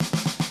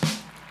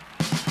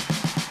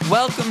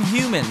Welcome,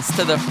 humans,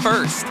 to the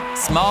first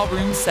Small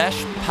Room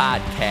Sesh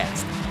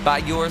podcast by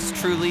yours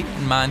truly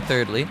and mine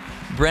thirdly,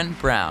 Brent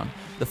Brown.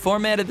 The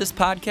format of this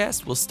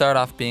podcast will start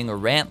off being a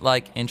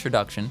rant-like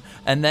introduction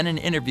and then an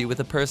interview with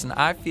a person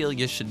I feel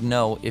you should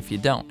know if you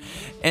don't.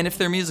 And if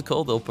they're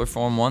musical, they'll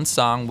perform one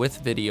song with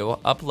video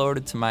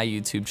uploaded to my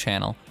YouTube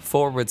channel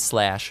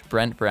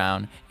 /Brent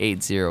Brown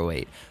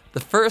 808. The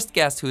first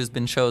guest who has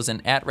been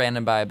chosen at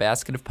random by a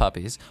basket of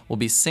puppies will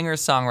be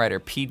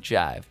singer-songwriter Pete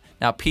Jive.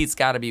 Now, Pete's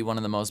got to be one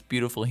of the most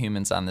beautiful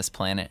humans on this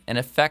planet and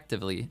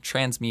effectively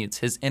transmutes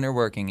his inner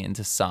working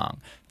into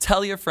song.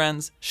 Tell your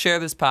friends, share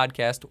this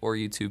podcast or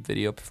YouTube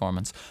video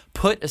performance.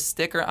 Put a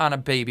sticker on a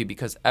baby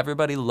because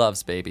everybody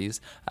loves babies.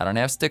 I don't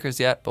have stickers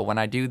yet, but when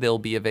I do, they'll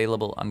be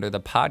available under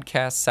the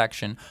podcast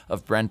section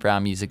of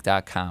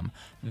BrentBrownMusic.com.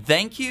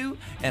 Thank you,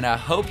 and I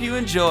hope you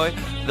enjoy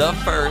the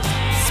first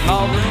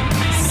Small Room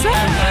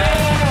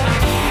Sesh.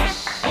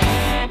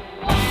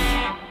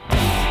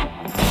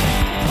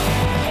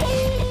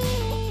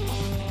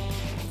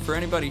 For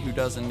anybody who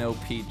doesn't know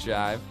Pete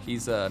Jive,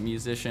 he's a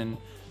musician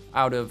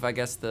out of, I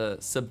guess, the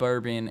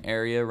suburban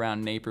area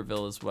around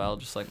Naperville as well,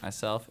 just like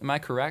myself. Am I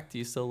correct? Do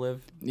you still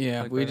live?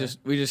 Yeah, like we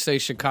just say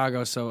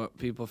Chicago so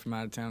people from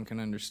out of town can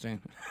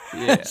understand.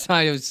 Yeah. So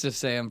I used to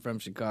say I'm from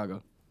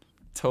Chicago.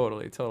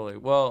 Totally.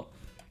 Well,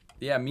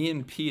 yeah, me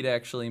and Pete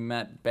actually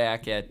met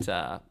back at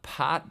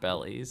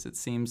Potbellies. It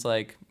seems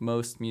like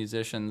most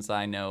musicians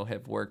I know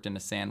have worked in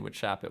a sandwich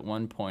shop at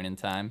one point in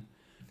time.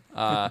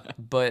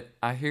 But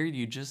I hear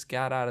you just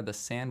got out of the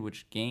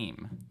sandwich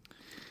game.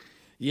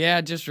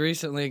 Yeah, just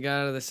recently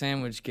got out of the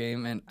sandwich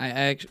game, and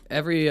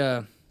every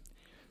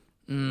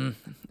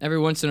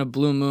once in a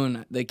blue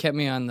moon they kept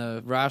me on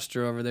the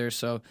roster over there.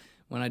 So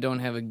when I don't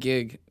have a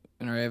gig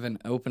or I have an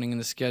opening in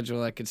the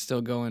schedule, I could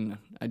still go and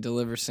I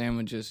deliver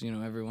sandwiches,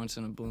 every once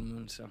in a blue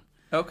moon. So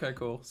okay,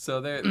 cool. So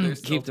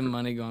there's keep the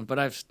money going,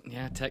 but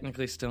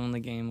technically still in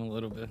the game a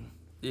little bit.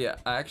 Yeah,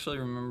 I actually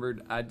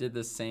remembered I did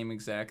the same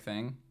exact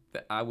thing.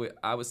 That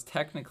I was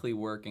technically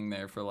working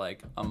there for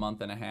like a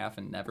month and a half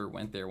and never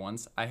went there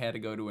once. I had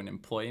to go to an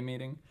employee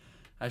meeting.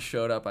 I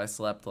showed up, I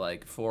slept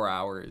like 4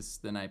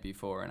 hours the night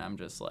before, and I'm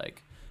just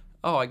like,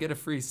 oh, I get a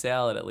free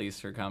salad at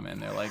least for coming.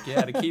 They're like,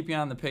 yeah, to keep you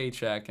on the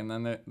paycheck. And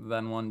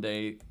then one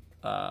day,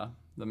 the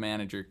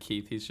manager,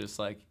 Keith, he's just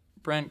like,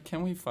 Brent,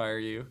 can we fire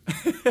you?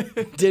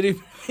 Did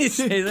he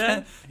say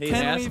that?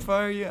 Can we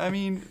fire you? I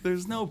mean,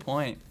 there's no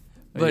point.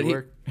 But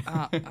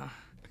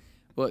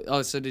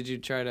Well, so did you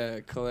try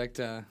to collect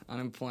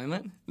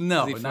unemployment?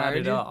 No, not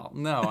at all.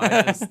 No,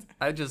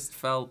 I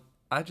just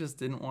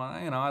didn't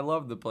want. I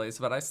love the place,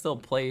 but I still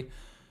play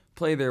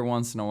there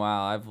once in a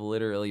while. I've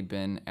literally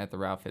been at the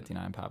Route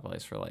 59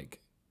 Potbellies for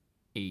like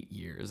 8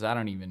 years. I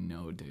don't even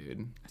know,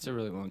 dude. That's a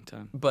really long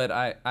time. But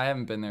I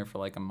haven't been there for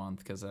like a month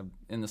because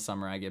in the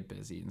summer I get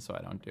busy and so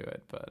I don't do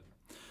it. But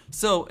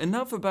so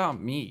enough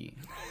about me.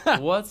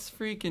 What's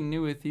freaking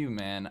new with you,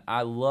 man?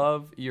 I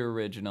love your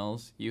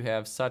originals. You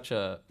have such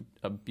a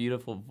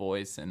beautiful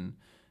voice and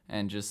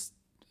just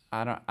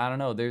I don't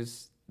know.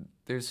 There's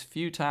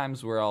few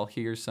times where I'll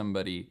hear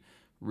somebody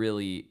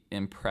really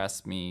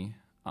impress me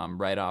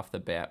right off the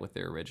bat with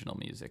their original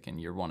music, and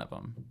you're one of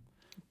them.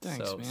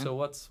 Thanks, man. So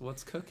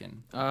what's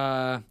cooking?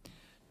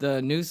 The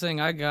new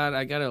thing I got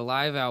a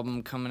live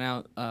album coming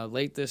out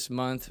late this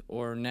month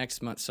or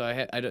next month. So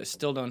I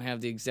still don't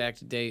have the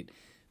exact date,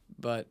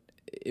 but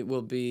it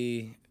will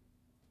be.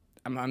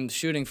 I'm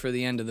shooting for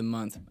the end of the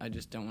month. I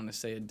just don't want to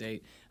say a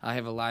date. I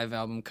have a live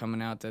album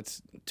coming out that's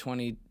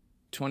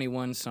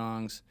 21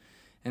 songs,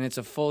 and it's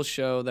a full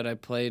show that I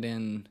played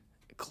in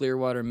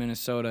Clearwater,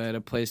 Minnesota at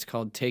a place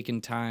called Taken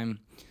Time,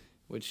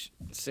 which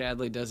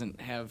sadly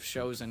doesn't have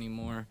shows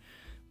anymore,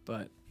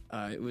 but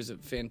it was a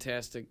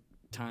fantastic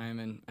time,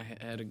 and I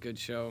had a good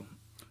show,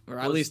 or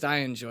at least I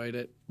enjoyed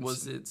it.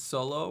 Was it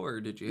solo,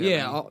 or did you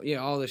have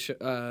all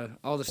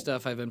the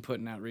stuff I've been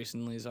putting out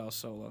recently is all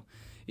solo,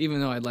 even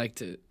though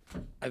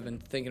I've been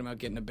thinking about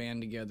getting a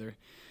band together.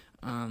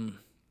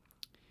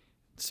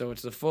 So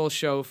it's the full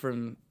show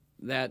from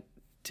that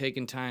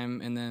Taken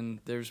Time, and then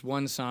there's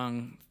one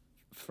song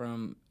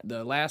from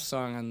the last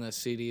song on the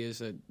CD is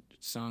a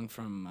song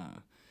from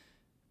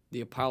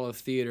the Apollo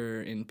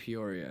Theater in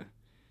Peoria.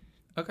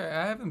 Okay,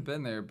 I haven't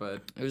been there,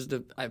 but it was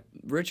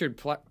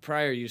Richard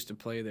Pryor used to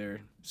play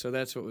there, so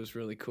that's what was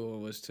really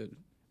cool, was to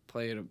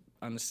play it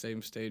on the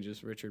same stage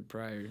as Richard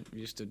Pryor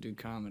used to do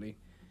comedy.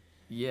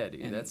 Yeah,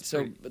 dude, and that's so.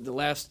 pretty... But the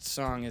last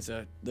song is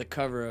the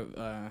cover of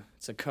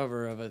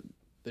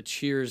the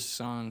Cheers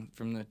song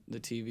from the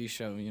TV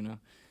show, And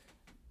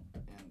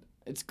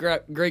it's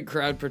great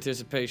crowd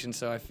participation,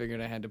 so I figured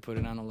I had to put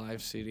it on a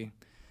live CD.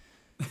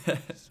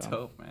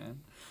 Dope,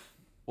 man.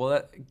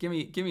 Well, give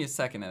me a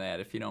second of that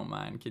if you don't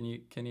mind. Can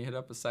you hit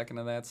up a second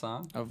of that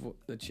song? Of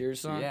the Cheers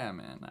song? Yeah,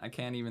 man. I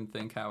can't even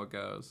think how it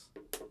goes.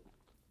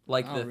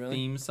 Like the really?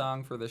 theme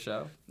song for the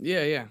show?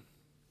 Yeah.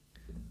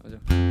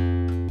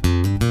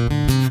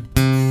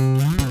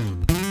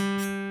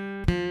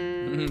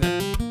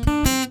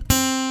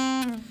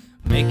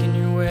 Making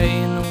your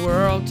way in the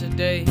world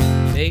today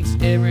takes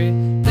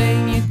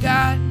everything you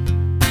got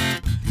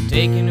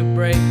taking a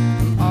break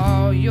from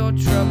all your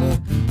trouble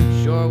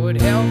sure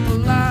would help a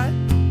lot.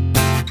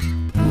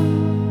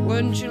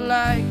 Wouldn't you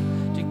like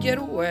to get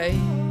away?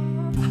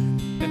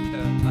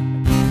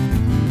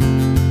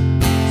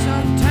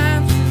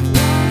 Sometimes you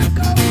wanna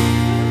go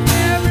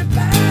where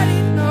everybody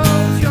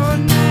knows your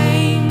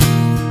name,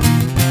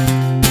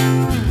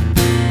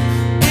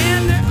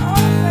 and they're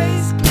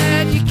always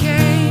glad you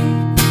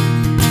came.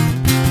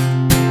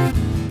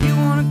 You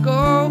wanna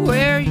go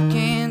where you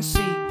can see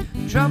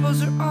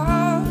troubles are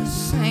all the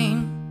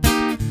same.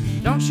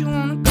 Don't you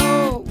wanna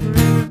go where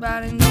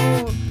everybody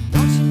knows?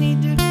 Don't you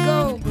need to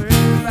go where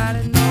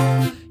everybody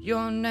knows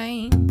your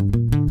name?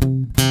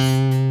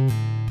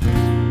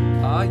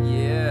 Oh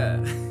yeah.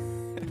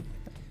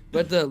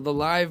 But the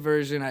live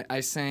version, I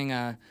sang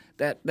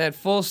that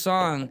full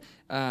song.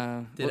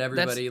 Did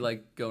everybody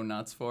like go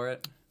nuts for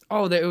it?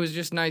 It was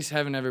just nice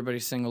having everybody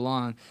sing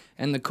along.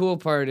 And the cool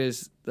part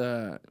is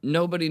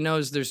nobody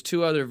knows there's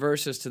 2 other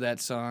verses to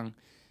that song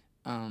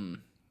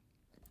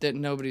that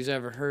nobody's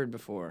ever heard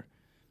before.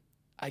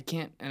 I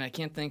can't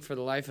think for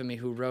the life of me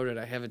who wrote it.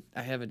 I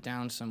have it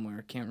down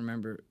somewhere. Can't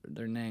remember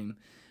their name,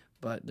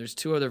 but there's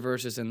 2 other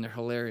verses and they're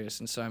hilarious,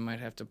 and so I might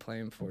have to play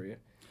them for you.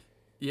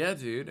 Yeah,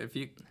 dude. If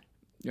you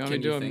want me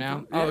to do them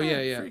now?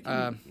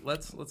 Yeah.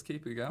 Let's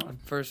keep it going.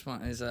 First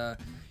one is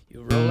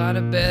you roll out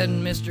of bed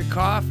and Mr.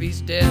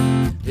 Coffee's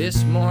dead.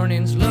 This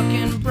morning's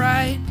looking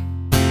bright.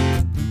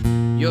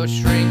 Your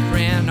shrink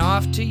ran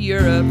off to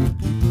Europe.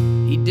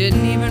 He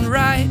didn't even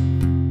write.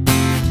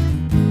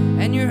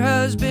 And your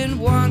husband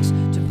wants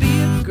to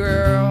be a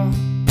girl.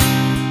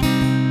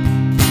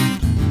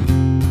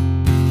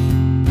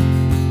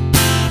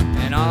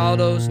 And all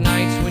those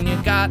nights when you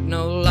got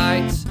no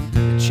lights,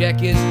 the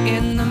check is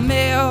in the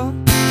mail,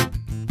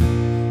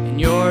 and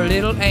your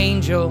little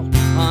angel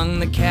hung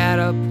the cat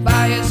up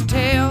by his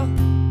tail.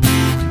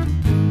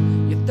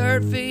 Your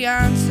 3rd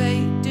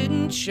fiance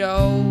didn't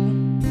show.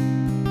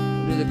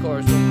 We'll do the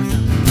chorus one more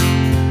time.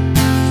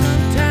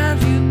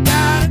 Sometimes you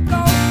gotta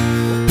go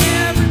where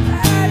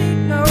everybody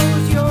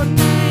knows your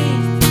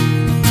name,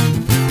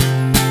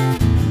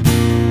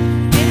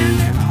 and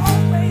they're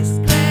always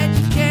glad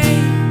you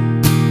came.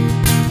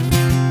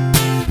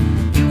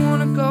 You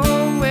wanna go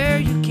where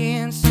you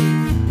can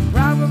see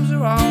problems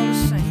are all the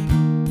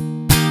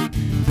same.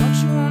 Don't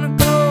you wanna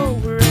go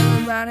where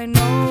everybody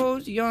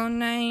knows your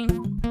name?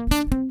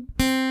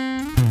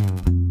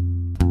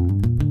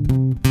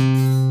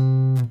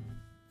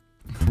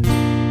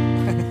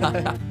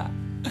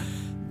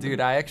 Dude,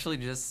 I actually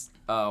just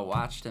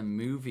watched a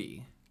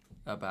movie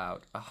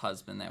about a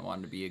husband that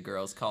wanted to be a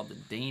girl. It's called The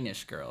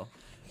Danish Girl.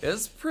 It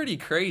was pretty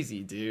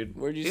crazy, dude.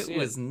 Where'd you see it? It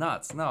was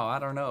nuts. No, I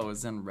don't know. It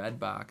was in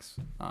Redbox.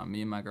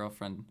 Me and my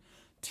girlfriend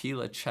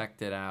Tila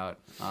checked it out.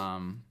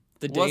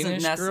 The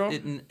Danish Girl?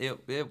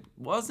 It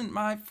wasn't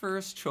my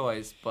first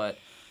choice, but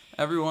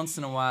every once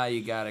in a while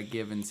you gotta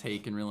give and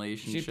take in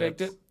relationships. She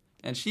picked it?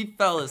 And she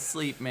fell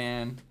asleep,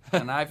 man.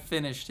 And I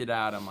finished it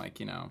out. I'm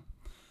like,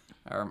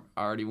 I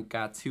already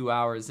got 2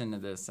 hours into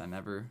this. I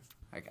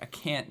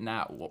can't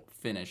not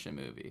finish a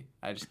movie.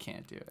 I just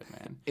can't do it,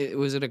 man.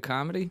 Was it a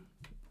comedy?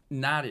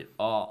 Not at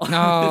all.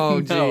 No,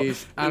 No,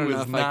 jeez. I don't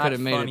know if I could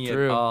have made it at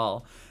through.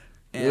 all.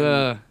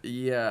 And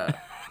yeah.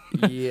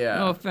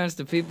 No offense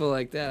to people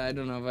like that. I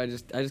don't know if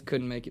I just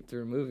couldn't make it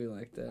through a movie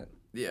like that.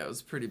 Yeah, it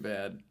was pretty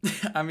bad.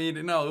 I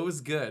mean, no, it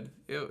was good.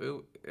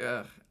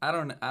 I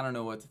don't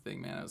know what to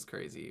think, man. It was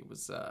crazy. It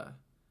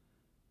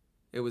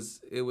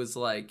was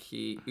like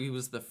he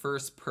was the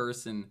first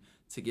person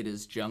to get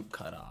his junk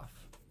cut off.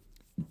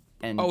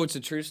 And it's a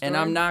true story.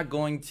 And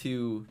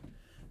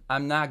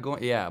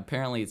yeah,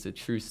 apparently it's a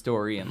true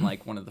story, and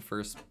like one of the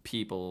first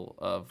people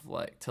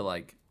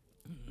to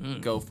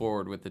go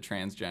forward with the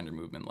transgender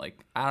movement.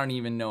 Like, I don't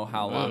even know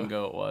how long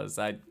ago it was.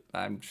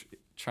 I'm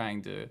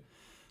trying to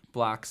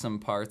block some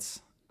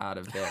parts out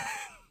of it.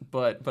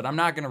 but I'm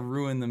not going to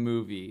ruin the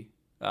movie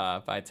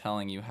by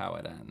telling you how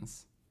it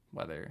ends,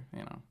 whether,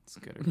 it's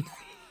good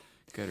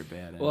or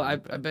bad. Well, I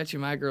bet you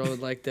my girl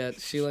would like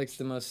that. She likes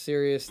the most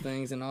serious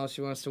things, and all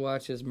she wants to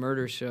watch is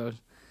murder shows.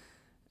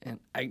 And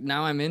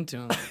now I'm into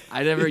them.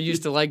 I never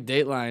used to like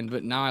Dateline,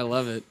 but now I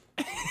love it.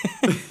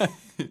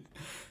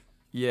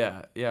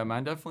 Yeah,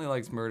 mine definitely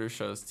likes murder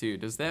shows too.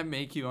 Does that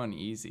make you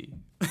uneasy?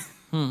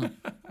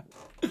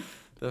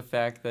 The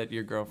fact that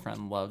your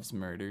girlfriend loves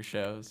murder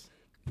shows?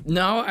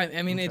 No,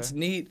 I mean, It's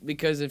neat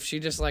because if she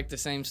just liked the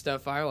same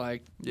stuff I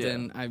liked,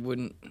 then I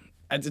wouldn't.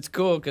 It's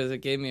cool because it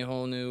gave me a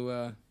whole new.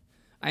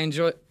 I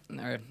enjoy.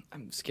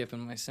 I'm skipping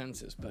my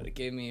sentences, but it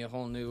gave me a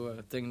whole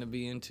new thing to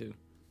be into.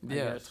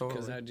 Totally.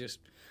 Because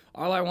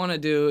all I want to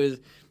do is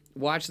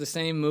watch the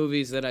same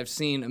movies that I've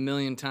seen a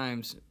million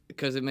times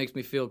because it makes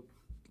me feel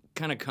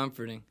kind of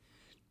comforting.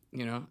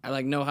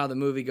 I know how the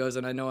movie goes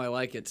and I know I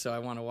like it, so I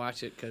want to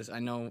watch it because I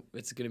know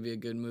it's going to be a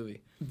good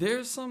movie.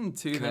 There's something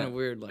too kind of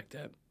weird like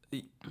that.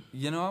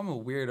 I'm a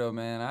weirdo,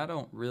 man. I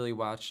don't really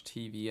watch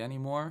TV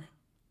anymore.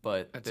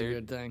 but That's a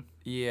good thing.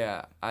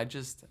 Yeah, I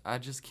just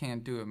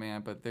can't do it,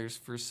 man. But there's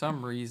for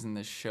some reason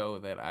this show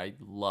that I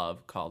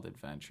love called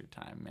Adventure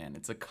Time, man.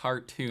 It's a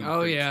cartoon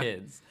Oh, for yeah.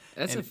 kids.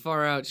 That's a And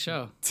far out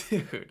show.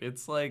 dude,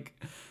 it's like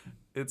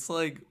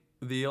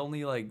the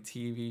only like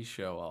TV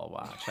show I'll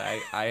watch.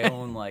 I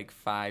own like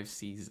 5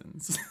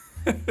 seasons.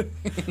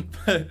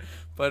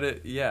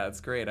 but yeah, it's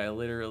great. I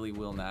literally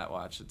will not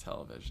watch the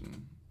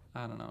television.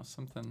 I don't know,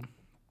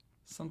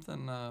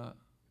 something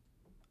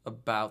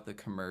about the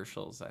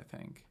commercials, I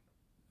think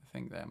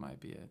that might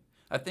be it.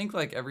 I think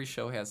like every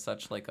show has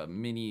such like a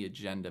mini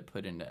agenda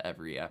put into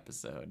every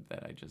episode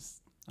that I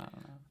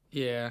don't know.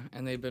 Yeah,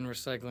 and they've been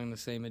recycling the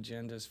same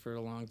agendas for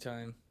a long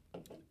time.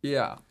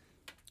 Yeah,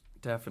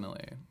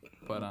 definitely.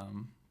 But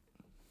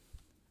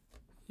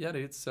yeah,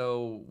 dude.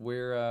 So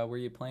where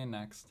you playing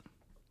next?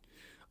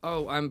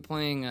 Oh, I'm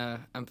playing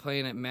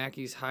at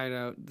Mackey's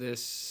Hideout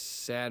this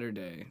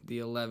Saturday, the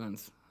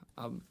 11th.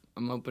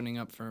 I'm opening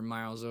up for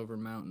Miles Over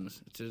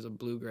Mountains, which is a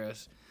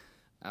bluegrass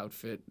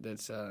outfit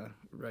that's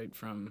right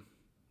from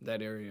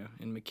that area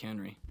in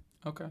McHenry.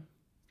 Okay,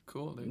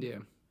 cool, dude. Yeah,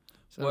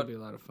 so that'll be a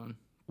lot of fun.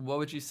 What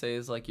would you say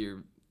is like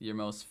your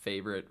most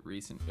favorite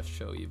recent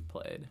show you've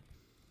played?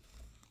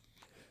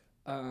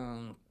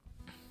 What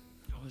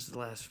was the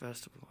last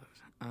festival?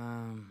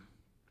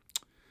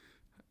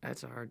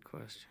 That's a hard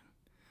question.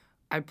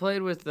 I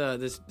played with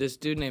this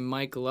dude named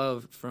Mike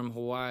Love from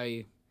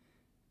Hawaii,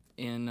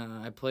 and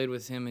I played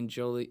with him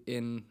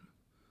in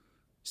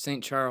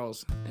St.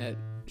 Charles at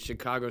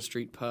Chicago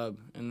Street Pub,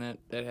 and that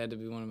had to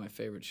be one of my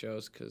favorite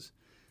shows because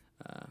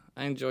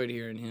I enjoyed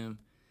hearing him,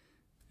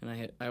 and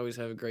I always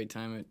have a great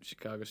time at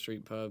Chicago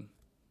Street Pub,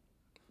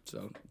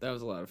 so that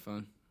was a lot of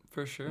fun.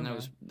 For sure, And man.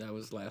 that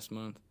was last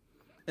month.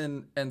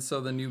 And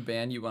so the new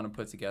band you want to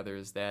put together,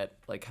 is that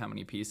like how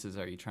many pieces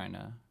are you trying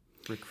to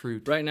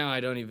recruit? Right now, I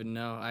don't even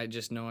know. I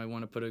just know I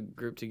want to put a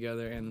group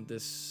together, and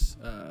this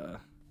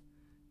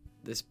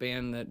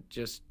band that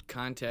just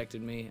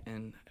contacted me,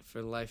 and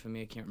for the life of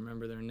me, I can't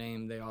remember their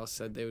name. They all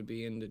said they would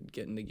be into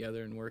getting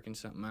together and working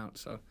something out.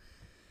 So,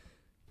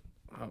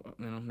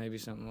 maybe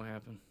something will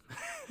happen.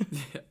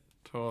 Yeah,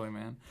 totally,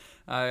 man.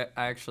 I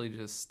actually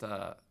just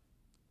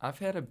I've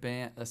had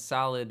a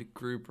solid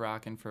group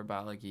rocking for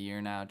about like a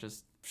year now.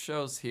 Just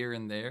shows here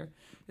and there.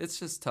 It's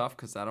just tough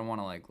because I don't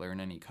want to like learn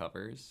any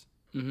covers.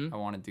 Mm-hmm. I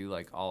want to do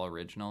like all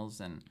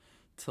originals, and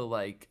to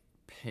like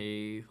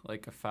pay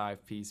like a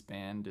 5-piece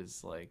band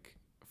is like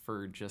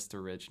for just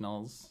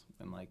originals,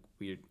 and like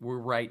we're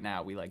right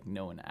now we like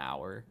know an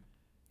hour.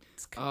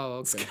 Oh, okay.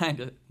 It's kind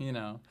of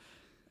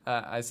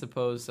I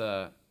suppose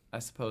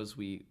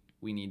we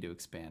need to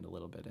expand a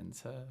little bit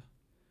into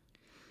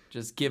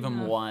just give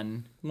them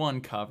one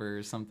cover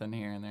or something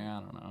here and there. I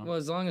don't know. Well,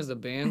 as long as the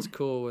band's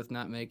cool with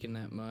not making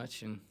that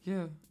much and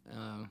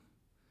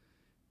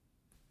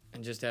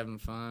just having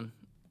fun,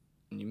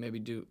 and you maybe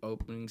do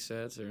opening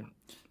sets or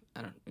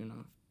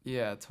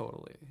Yeah,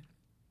 totally.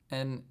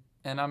 And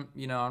I'm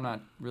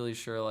not really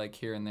sure, like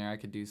here and there I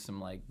could do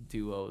some like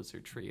duos or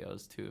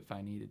trios too if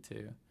I needed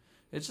to.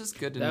 It's just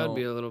good to know. That would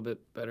be a little bit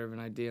better of an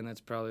idea, and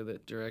that's probably the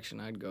direction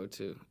I'd go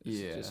to.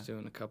 Yeah. Just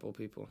doing a couple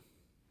people.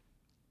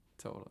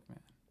 Totally, man.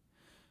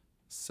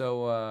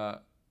 So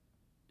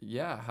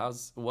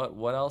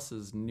what else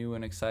is new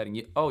and exciting?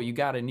 You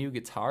got a new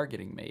guitar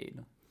getting made.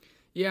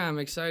 Yeah, I'm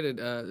excited.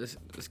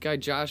 This guy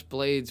Josh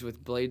Blades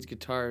with Blades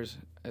Guitars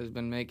has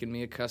been making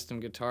me a custom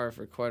guitar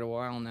for quite a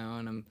while now,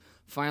 and I'm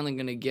finally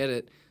gonna get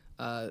it.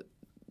 The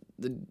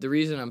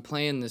reason I'm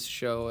playing this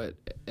show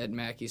at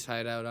Mackey's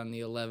Hideout on the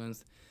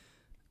 11th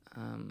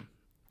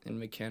in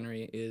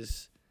McHenry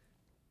is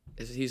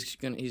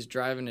he's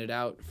driving it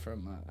out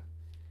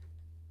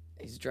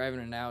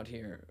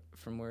here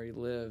from where he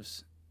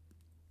lives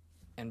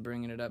and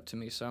bringing it up to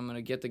me. So I'm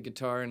gonna get the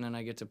guitar, and then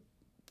I get to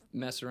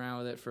mess around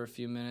with it for a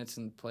few minutes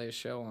and play a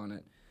show on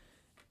it.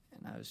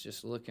 And I was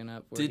just looking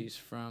up where he's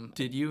from.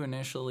 Did you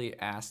initially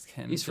ask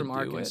him He's to from do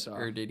Arkansas. it,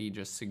 or did he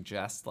just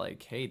suggest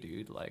like, hey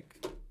dude,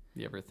 like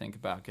you ever think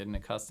about getting a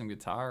custom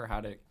guitar, or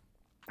how did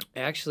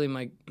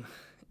Actually,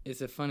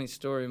 it's a funny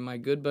story. My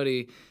good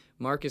buddy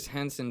Marcus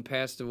Henson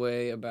passed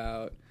away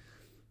about,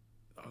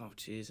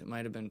 it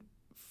might have been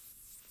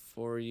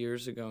 4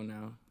 years ago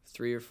now,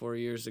 3 or 4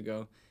 years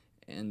ago.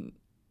 And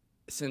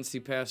since he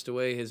passed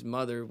away, his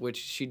mother, which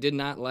she did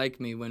not like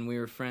me when we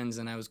were friends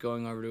and I was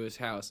going over to his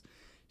house,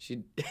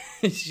 she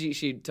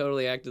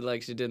totally acted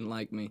like she didn't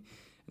like me.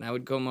 And I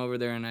would come over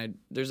there, and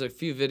there's a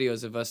few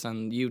videos of us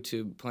on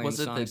YouTube playing songs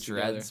together. Was it the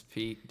dreads,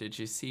 Pete? Did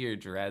you see her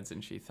dreads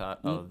and she thought,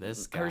 oh,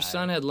 this guy? Her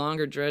son had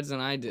longer dreads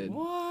than I did.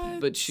 What?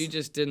 But she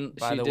just didn't.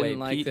 By she the didn't way,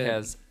 like Pete that.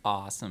 has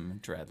awesome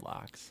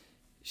dreadlocks.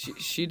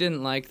 She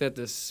didn't like that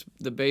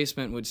the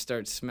basement would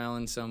start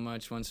smelling so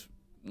much once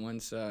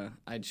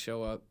I'd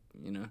show up,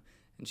 and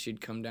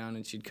she'd come down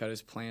and she'd cut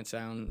his plants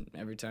out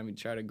every time he'd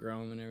try to grow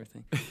them and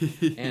everything.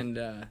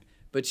 And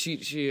but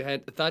she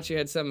had thought she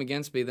had something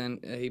against me. Then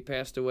he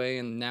passed away,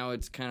 and now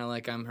it's kind of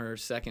like I'm her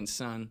second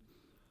son,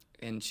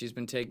 and she's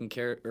been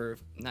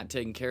not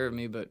taking care of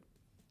me, but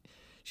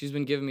she's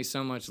been giving me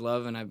so much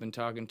love, and I've been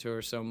talking to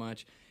her so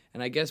much.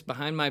 And I guess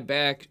behind my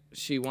back,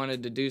 she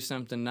wanted to do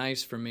something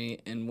nice for me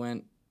and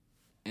went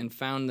and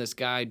found this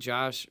guy,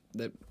 Josh,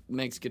 that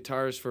makes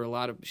guitars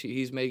for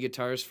he's made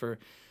guitars for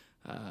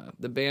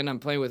the band I'm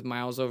playing with,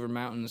 Miles Over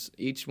Mountains.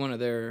 Each one of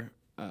their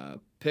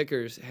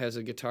pickers has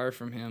a guitar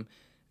from him.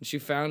 And she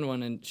found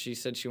one, and she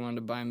said she wanted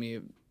to buy me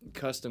a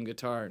custom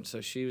guitar. And so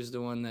she was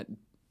the one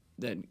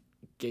that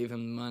gave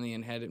him the money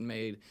and had it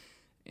made.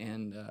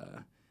 And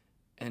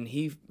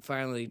he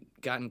finally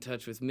got in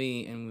touch with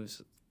me and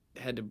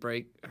had to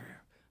break. I'm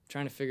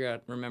trying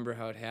to remember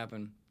how it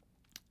happened.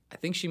 I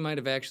think she might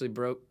have actually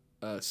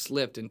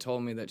slipped and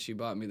told me that she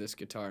bought me this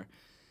guitar.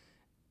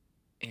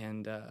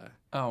 And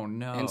oh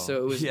no! And so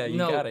it was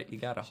you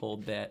gotta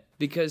hold that,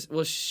 because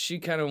she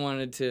kind of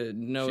wanted to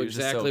know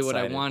exactly what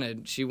I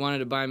wanted. She wanted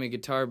to buy me a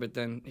guitar, but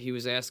then he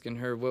was asking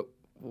her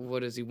what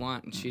does he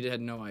want, and she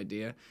had no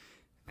idea.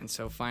 And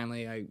so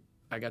finally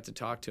I got to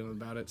talk to him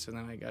about it. So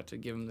then I got to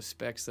give him the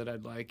specs that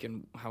I'd like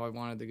and how I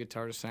wanted the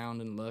guitar to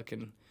sound and look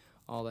and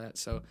all that.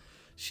 So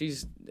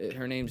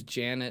her name's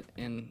Janet,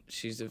 and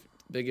she's the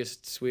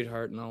biggest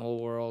sweetheart in the whole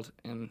world.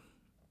 And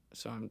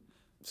so I'm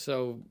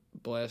so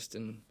blessed,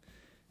 and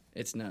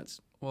it's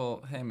nuts.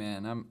 Well, hey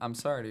man, I'm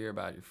sorry to hear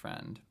about your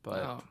friend,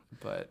 but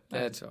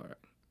that's all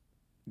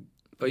right.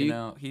 But you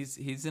know,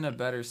 he's in a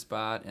better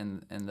spot,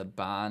 and the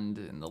bond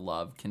and the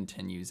love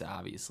continues,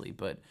 obviously.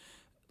 But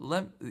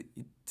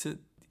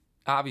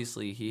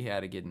obviously he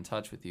had to get in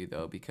touch with you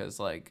though, because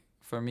like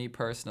for me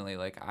personally,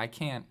 like I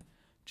can't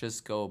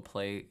just go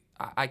play.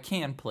 I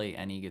can play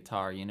any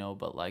guitar, you know,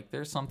 but like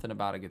there's something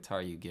about a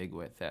guitar you gig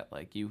with that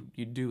like you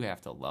do have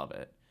to love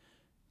it.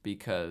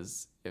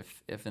 Because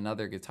if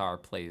another guitar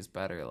plays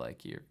better,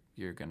 like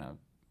you're gonna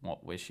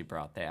wish you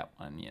brought that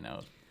one, you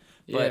know.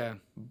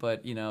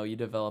 But you know, you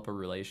develop a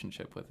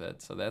relationship with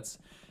it, so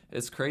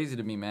it's crazy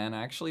to me, man.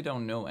 I actually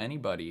don't know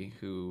anybody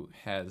who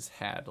has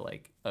had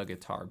like a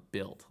guitar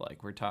built.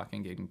 Like we're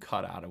talking getting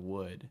cut out of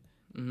wood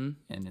and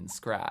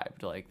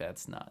inscribed. Like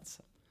that's nuts.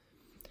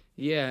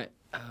 Yeah.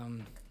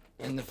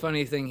 And the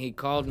funny thing, he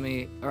called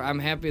me, or I'm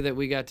happy that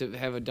we got to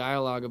have a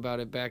dialogue about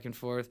it back and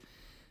forth.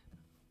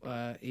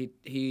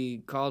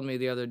 He called me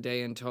the other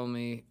day and told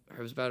me, it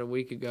was about a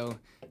week ago,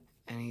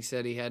 and he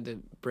said he had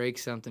to break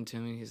something to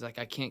me. He's like,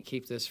 I can't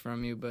keep this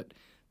from you, but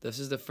this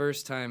is the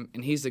first time,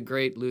 and he's a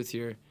great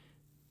luthier,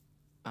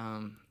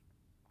 and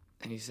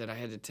he said, I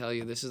had to tell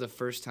you, this is the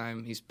first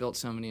time, he's built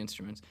so many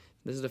instruments,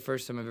 this is the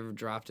first time I've ever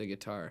dropped a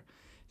guitar.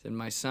 He said,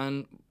 my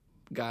son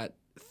got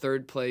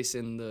 3rd place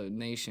in the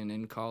nation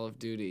in Call of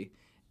Duty,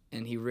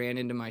 and he ran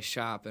into my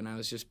shop, and I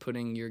was just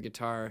putting your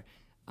guitar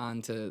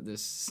onto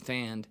this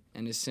stand,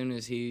 and as soon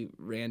as he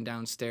ran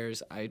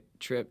downstairs, I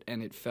tripped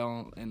and it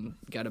fell and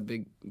got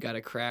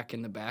a crack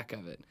in the back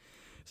of it.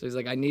 So he's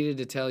like, I needed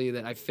to tell you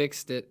that I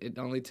fixed it. It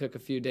only took a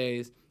few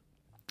days,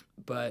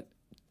 but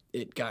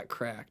it got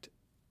cracked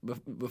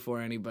before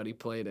anybody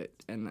played it,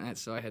 and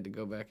so I had to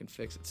go back and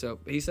fix it. So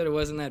he said it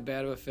wasn't that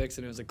bad of a fix,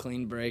 and it was a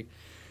clean break.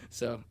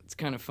 So it's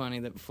kind of funny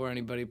that before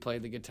anybody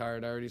played the guitar,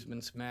 it already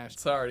been smashed.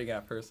 It's already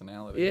got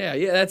personality. Yeah,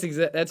 that's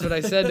what I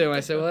said to him.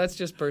 I said, well, that's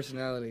just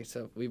personality.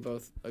 So we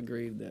both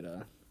agreed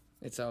that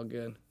it's all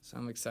good. So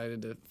I'm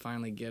excited to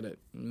finally get it.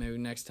 Maybe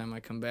next time I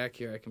come back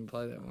here, I can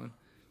play that one.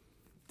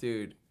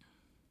 Dude,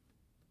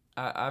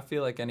 I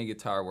feel like any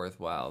guitar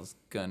worthwhile is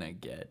gonna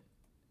get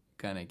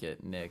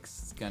nicks.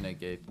 It's gonna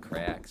get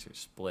cracks or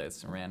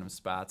splits in random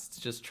spots.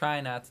 Just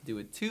try not to do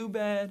it too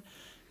bad.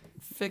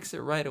 Fix it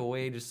right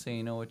away just so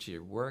you know what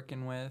you're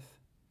working with.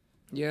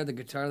 Yeah, the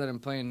guitar that I'm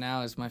playing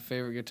now is my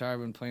favorite guitar. I've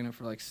been playing it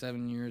for like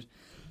 7 years.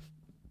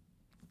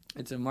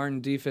 It's a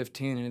Martin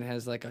D15, and it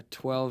has like a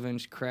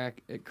 12-inch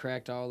crack. It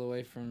cracked all the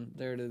way from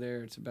there to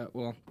there. It's about,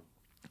 well,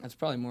 that's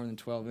probably more than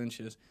 12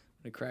 inches.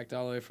 But it cracked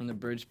all the way from the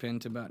bridge pin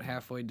to about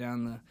halfway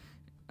down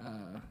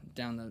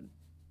the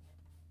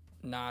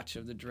notch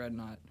of the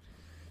dreadnought.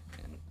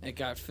 And it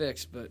got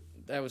fixed, but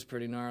that was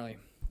pretty gnarly.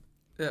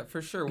 Yeah,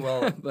 for sure.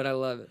 Well, but I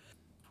love it.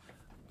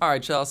 All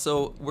right, y'all.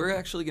 So we're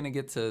actually going to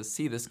get to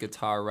see this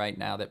guitar right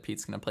now that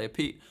Pete's going to play.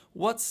 Pete,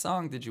 what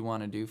song did you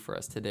want to do for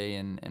us today,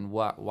 and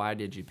why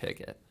did you pick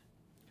it?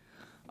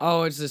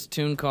 Oh, it's this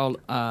tune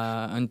called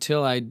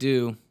Until I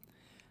Do.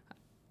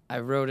 I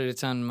wrote it.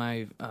 It's on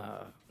my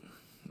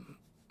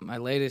my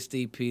latest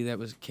EP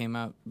that came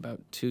out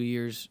about 3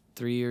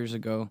 years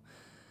ago.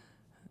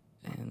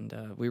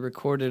 And we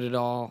recorded it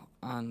all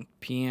on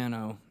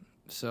piano,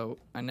 so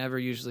I never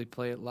usually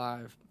play it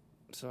live.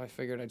 So I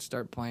figured I'd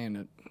start playing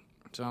it.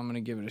 So I'm going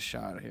to give it a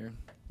shot here.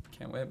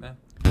 Can't wait, man.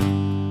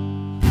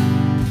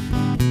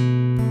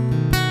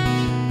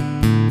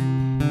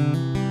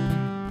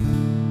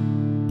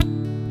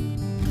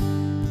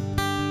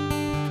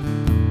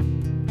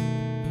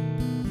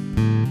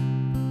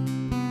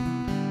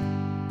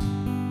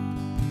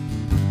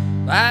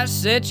 If I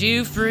set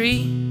you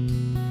free,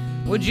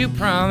 would you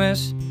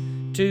promise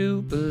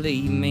to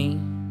believe me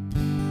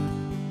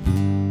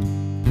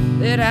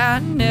that I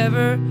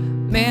never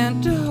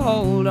meant to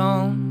hold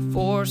on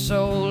for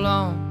so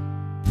long?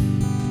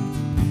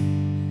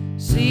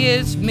 See,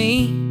 it's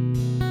me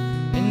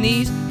and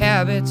these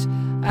habits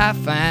I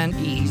find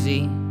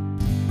easy.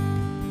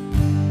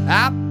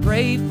 I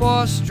pray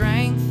for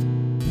strength,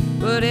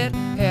 but it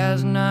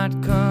has not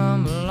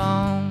come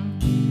along.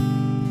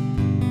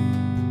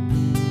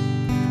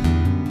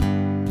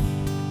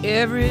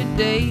 Every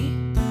day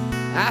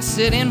I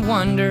sit and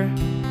wonder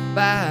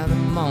by the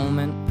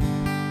moment.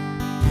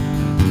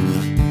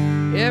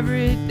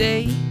 Every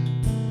day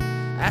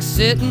I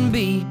sit and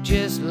be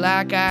just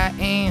like I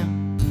am.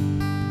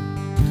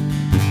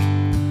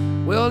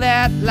 Will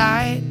that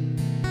light,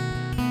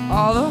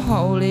 all the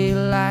holy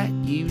light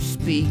you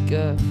speak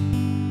of,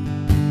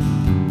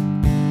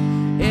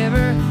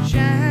 ever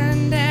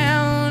shine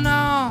down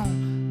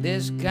on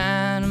this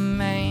kind of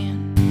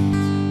man?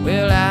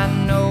 Well, I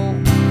know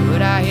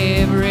what I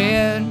have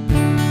read,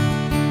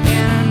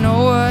 and I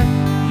know what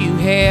you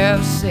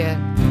have said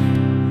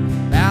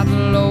about the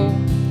load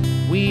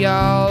we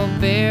all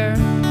bear,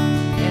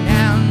 and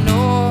how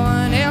no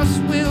one else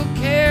will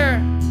care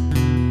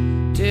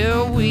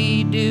till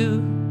we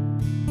do,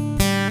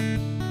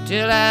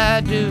 till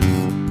I do.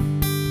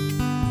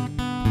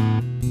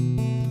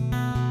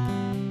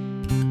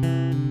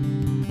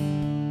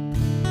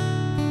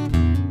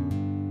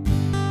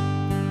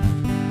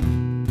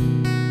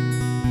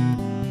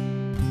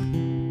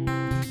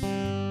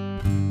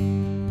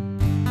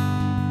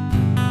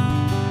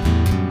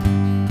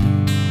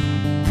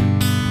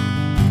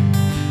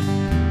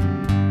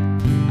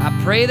 I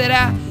pray that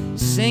I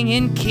sing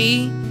in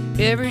key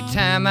every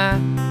time I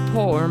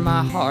pour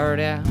my heart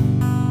out.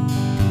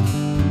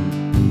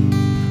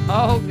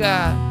 Oh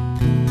God,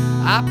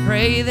 I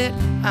pray that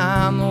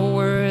I'm a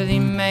worthy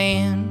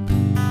man.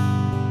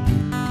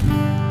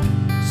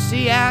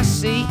 See, I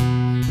see,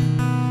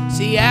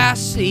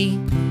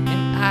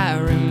 and I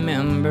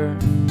remember.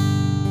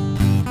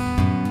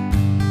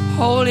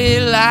 Holy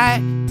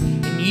light,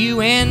 and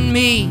you and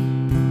me,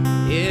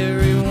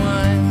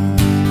 everyone.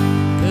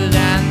 'Cause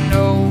I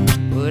know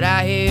what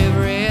I have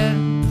read,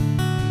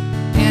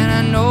 and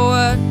I know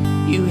what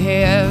you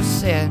have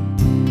said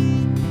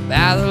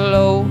about the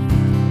load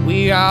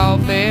we all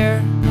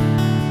bear.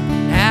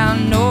 Now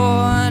no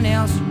one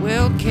else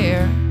will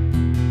care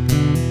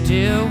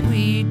till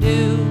we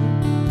do,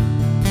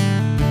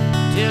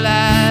 till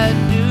I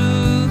do.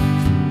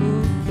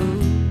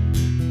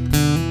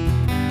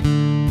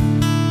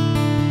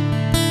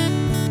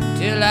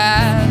 Till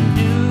I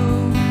do.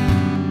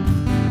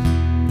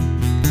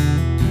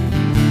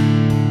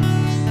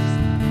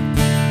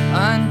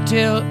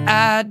 Until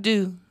I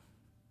do.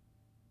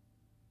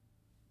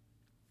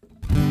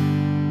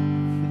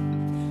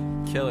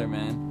 Killer,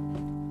 man.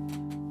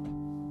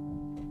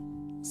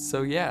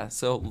 So yeah,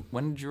 so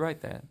when did you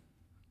write that?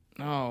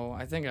 Oh,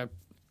 I think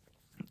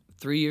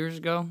 3 years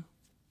ago.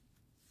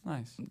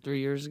 Nice. 3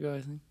 years ago,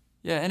 I think.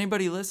 Yeah,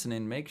 anybody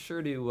listening, make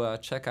sure to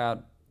check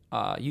out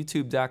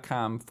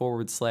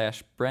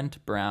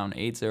youtube.com/Brent Brown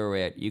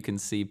 808. You can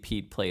see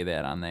Pete play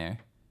that on there.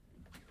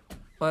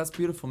 Well, that's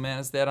beautiful, man.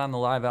 Is that on the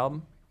live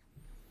album?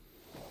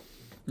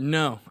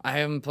 No, I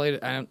haven't played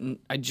it.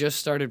 I just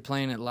started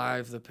playing it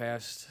live the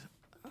past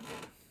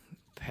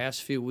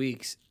few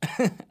weeks.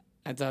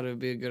 I thought it would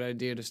be a good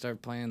idea to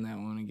start playing that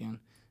one again.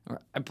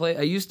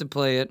 I used to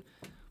play it,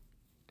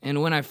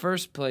 and when I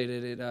first played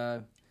it,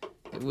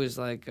 it was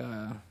like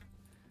if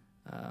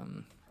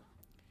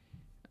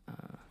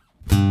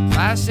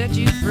I set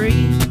you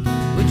free,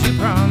 would you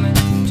promise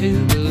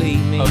to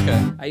believe me?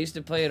 Okay. I used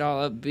to play it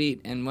all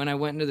upbeat, and when I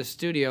went into the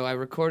studio, I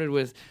recorded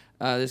with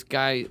this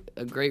guy,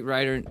 a great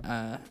writer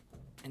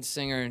and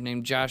singer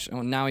named Josh.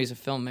 Oh, now he's a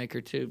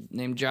filmmaker too,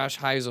 named Josh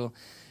Heisel,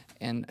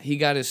 and he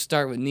got his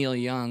start with Neil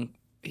Young.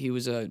 He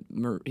was a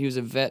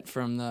vet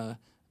from the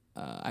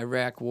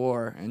Iraq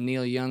War, and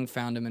Neil Young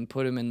found him and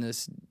put him in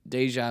this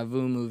Deja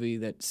Vu movie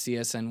that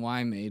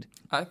CSNY made.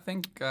 I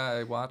think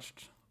I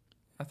watched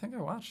that. I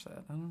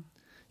don't know.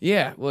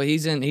 Yeah, well,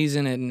 he's in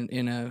it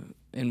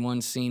in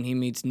one scene. He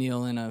meets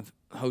Neil in a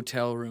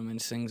hotel room and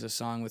sings a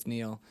song with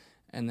Neil,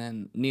 and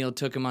then Neil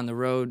took him on the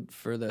road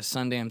for the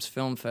Sundance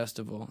Film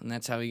Festival, and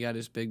that's how he got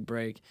his big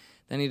break.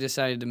 Then he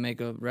decided to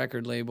make a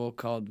record label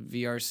called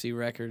VRC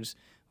Records,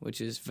 which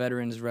is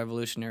Veterans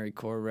Revolutionary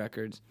Corps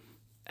Records,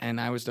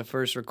 and I was the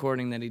first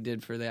recording that he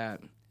did for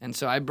that. And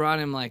so I brought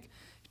him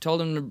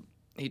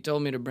he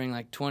told me to bring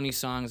like 20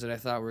 songs that I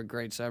thought were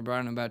great. So I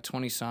brought him about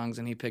 20 songs,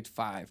 and he picked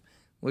 5,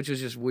 which was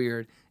just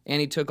weird. And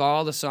he took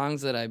all the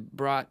songs that I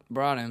brought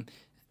him,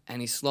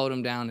 and he slowed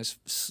them down.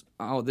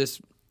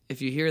 If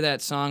you hear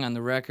that song on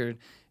the record,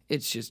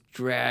 it's just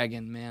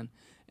dragging, man.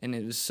 And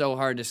it was so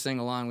hard to sing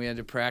along. We had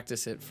to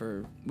practice it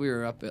we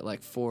were up at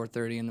like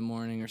 4:30 in the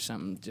morning or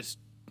something.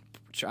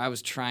 I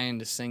was trying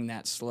to sing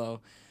that slow.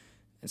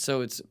 And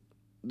so it's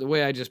the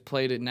way I just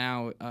played it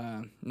now,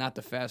 not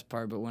the fast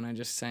part, but when I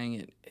just sang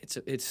it,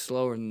 it's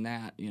slower than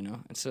that, you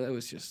know. And so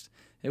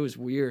it was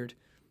weird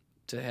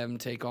to have him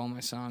take all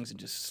my songs and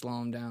just slow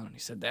them down. He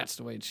said that's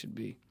the way it should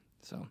be.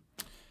 So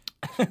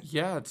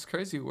Yeah, it's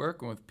crazy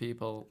working with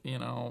people, you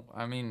know.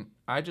 I mean,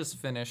 I just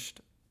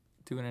finished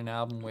doing an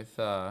album with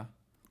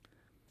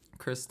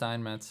Chris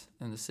Steinmetz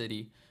in the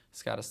city,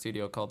 He's got a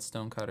studio called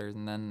Stonecutters,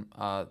 and then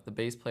the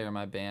bass player in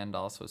my band,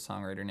 also a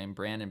songwriter named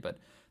Brandon. But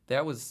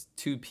that was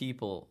two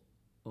people,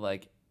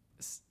 like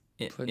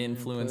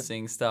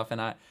influencing stuff,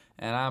 and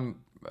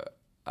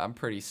I'm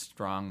pretty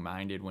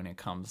strong-minded when it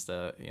comes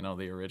to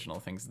the original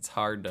things. It's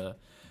hard to,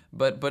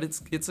 but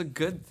it's a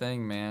good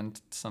thing, man.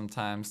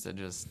 Sometimes to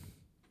just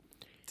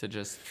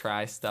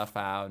try stuff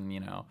out, and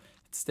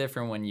it's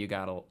different when you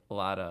got a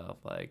lot of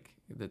like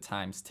the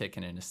time's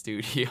ticking in a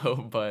studio,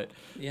 but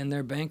Yeah, and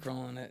they're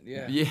bankrolling it.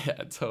 Yeah. yeah,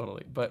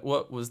 totally. But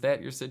what was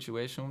that your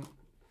situation?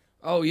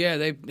 Oh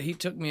yeah, he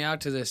took me out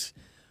to this.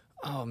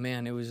 Oh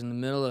man, it was in the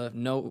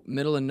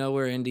middle of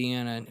nowhere,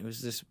 Indiana, and it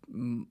was this.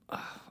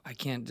 I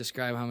can't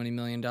describe how many $1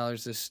 million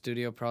this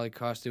studio probably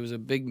cost. It was a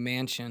big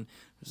mansion.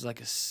 It was like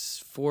a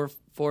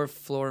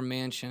four-floor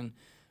mansion.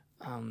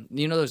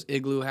 Those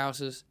igloo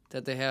houses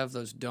that they have,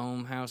 those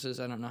dome houses?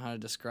 I don't know how to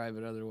describe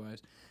it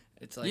otherwise.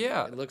 It's like,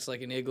 Yeah. It looks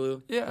like an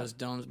igloo, Yeah. those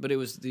domes. But it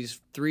was these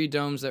 3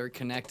 domes that were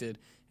connected,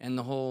 and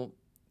the whole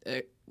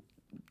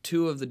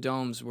 2 of the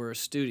domes were a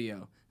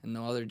studio, and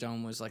the other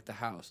dome was like the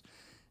house.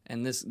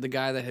 And the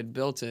guy that had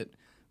built it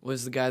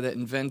was the guy that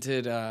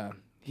invented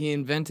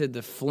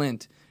the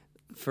flint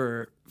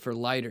for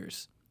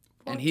lighters.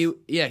 What? And he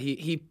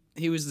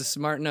was the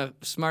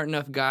smart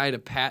enough guy to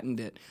patent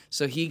it.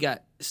 So he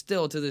got,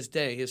 still to this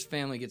day, his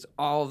family gets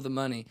all of the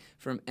money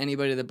from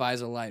anybody that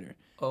buys a lighter.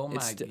 Oh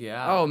my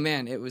God. Oh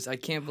man, I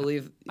can't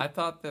believe. I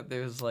thought that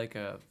there was like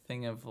a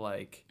thing of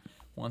like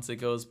once it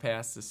goes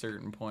past a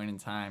certain point in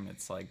time,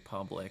 it's like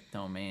public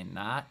domain.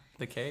 Not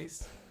the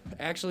case.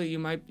 Actually, you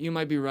might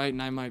be right,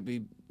 and I might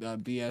be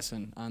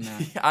BSing on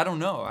that. I don't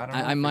know.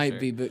 I for might sure.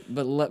 be,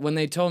 but when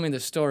they told me the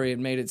story, it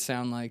made it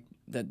sound like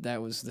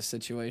that was the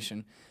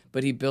situation.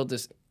 But he built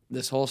this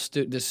whole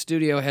this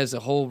studio has a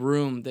whole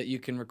room that you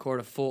can record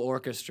a full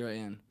orchestra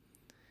in.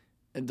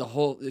 And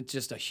it's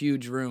just a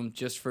huge room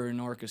just for an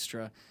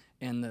orchestra.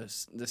 And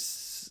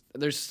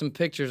there's some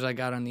pictures I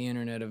got on the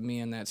internet of me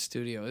in that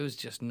studio. It was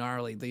just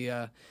gnarly.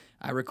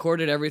 I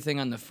recorded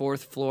everything on the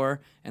 4th floor,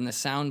 and the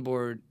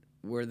soundboard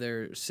where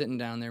they're sitting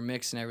down there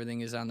mixing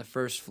everything is on the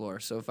 1st floor.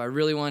 So if I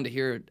really wanted to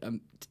hear a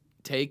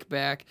take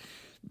back,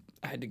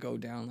 I had to go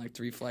down like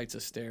 3 flights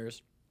of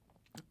stairs.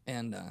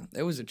 And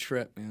it was a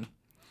trip, man.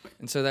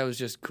 And so that was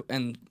just,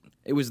 and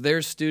it was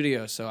their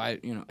studio, so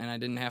and I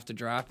didn't have to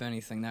drop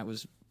anything. That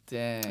was a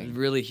Dang.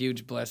 really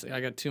huge blessing. I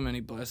got too many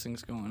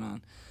blessings going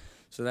on.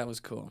 So that was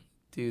cool.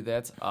 Dude,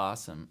 that's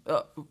awesome.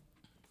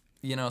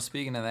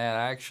 Speaking of that,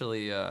 I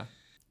actually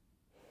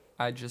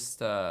I just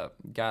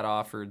got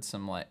offered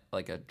some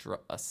like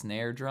a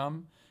snare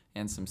drum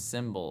and some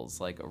cymbals,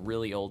 like a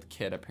really old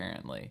kit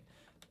apparently,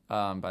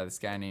 by this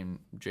guy named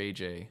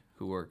JJ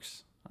who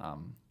works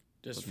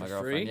Just with for my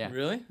free? girlfriend. Yeah.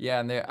 Really? Yeah,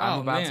 and I'm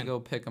Oh, about to man. go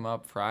pick him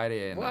up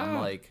Friday, and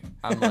Wow.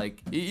 I'm like,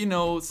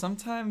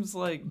 sometimes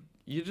like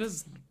you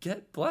just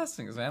get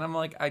blessings, man. I'm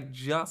like, I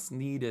just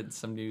needed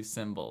some new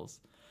cymbals,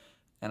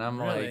 and I'm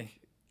Really? like,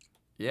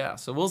 yeah.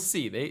 So we'll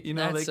see. They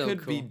That's they so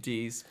could be cool.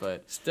 decent,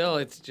 but Still,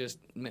 it's just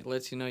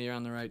lets you know you're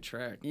on the right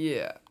track.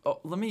 yeah. Oh,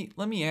 let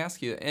me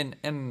ask you, and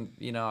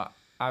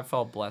I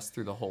felt blessed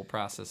through the whole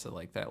process of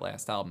like that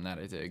last album that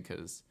I did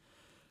because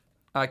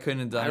I couldn't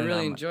have done I it really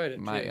on enjoyed it,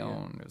 my too, yeah.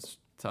 own. It was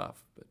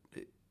tough,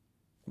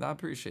 but I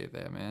appreciate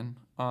that, man.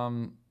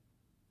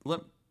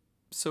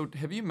 So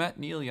have you met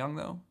Neil Young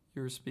though?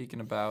 You were speaking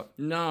about.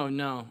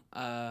 No.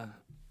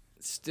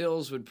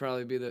 Stills would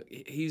probably be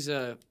he's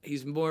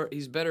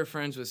better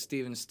friends with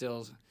Steven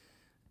Stills,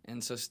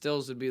 and so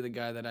Stills would be the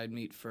guy that I'd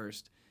meet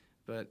first.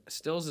 But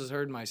Stills has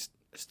heard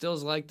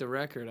Stills liked the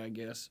record, I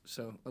guess.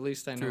 So at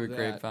least I know Through a that.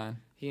 grapevine.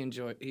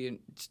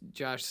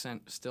 Josh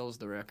sent Stills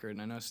the record,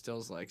 and I know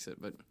Stills likes it,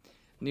 but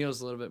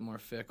Neil's a little bit more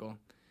fickle,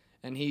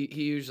 and he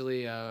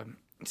usually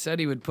said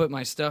he would put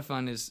my stuff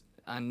on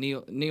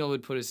Neil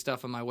would put his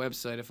stuff on my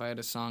website if I had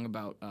a song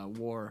about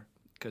war,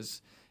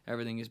 because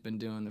everything he's been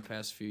doing the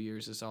past few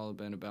years has all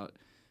been about,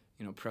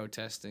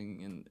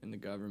 protesting in the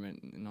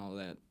government and all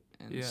that.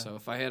 And Yeah. so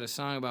if I had a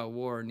song about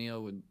war,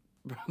 Neil would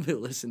probably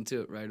listen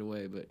to it right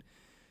away, but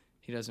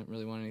he doesn't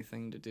really want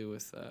anything to do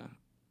with,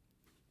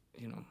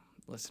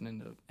 listening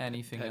to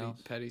Anything else?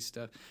 petty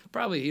stuff.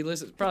 Probably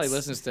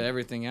listens to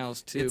everything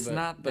else too. It's but,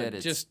 not but that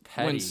it's just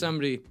petty. when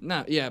somebody,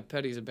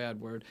 petty's a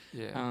bad word.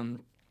 Yeah.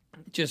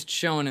 Just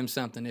showing him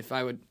something. If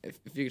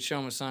you could show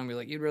him a song, be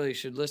like, you really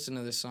should listen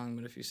to this song.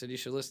 But if you said you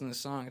should listen to this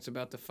song, it's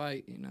about the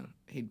fight.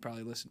 He'd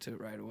probably listen to it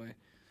right away.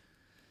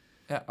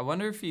 Yeah. I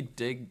wonder if he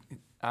dig.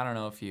 I don't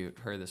know if you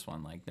heard this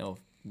one. Like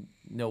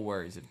no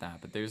worries if not.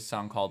 But there's a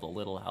song called "A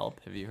Little Help."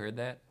 Have you heard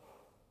that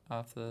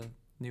off the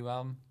new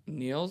album?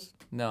 Neil's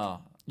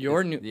No.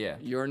 your new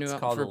It's album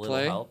called for "A Little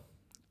play Help."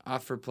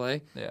 off for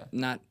play. Yeah.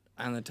 Not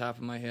on the top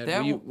of my head.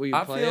 That Will you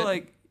I play feel it?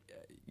 like,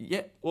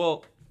 yeah.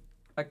 Well,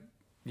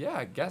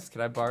 I guess.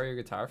 Could I borrow your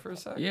guitar for a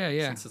sec? Yeah.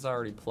 Since it's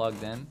already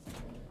plugged in.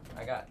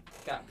 I got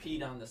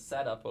Pete on the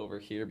setup over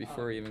here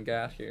before he even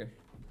got here.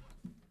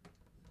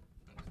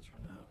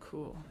 Oh,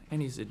 cool.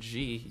 And he's a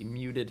G. He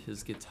muted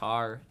his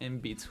guitar in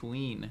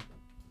between.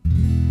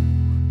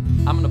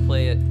 I'm gonna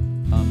play it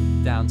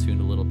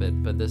down-tuned a little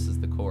bit, but this is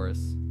the chorus.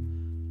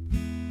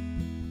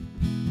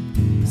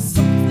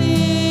 Something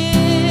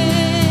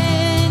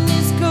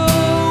is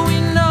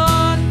going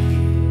on.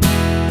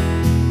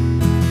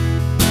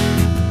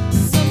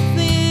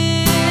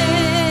 Something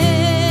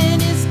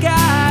has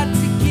got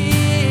to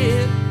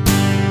give.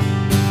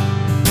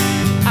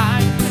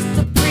 I'm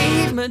just a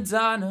prima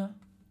donna,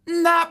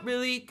 not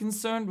really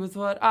concerned with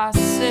what I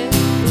said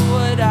or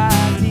what I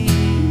did.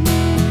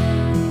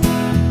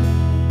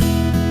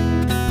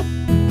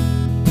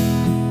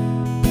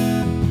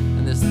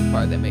 And this is the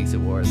part that makes it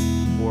warish.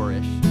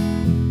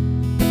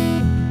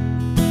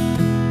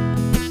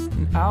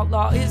 An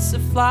outlaw is a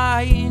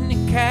fly in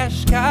a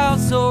cash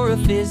cow's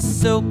orifice,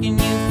 soaking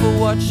you for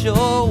what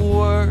you're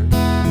worth.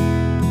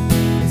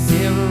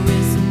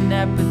 Terrorism,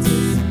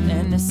 nepotism,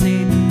 and they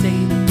say that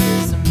they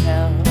deserve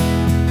hell.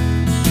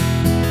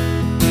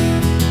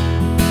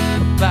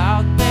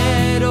 About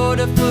that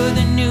order for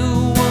the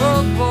new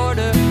world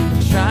order,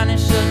 trying to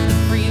shut the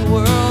free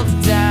world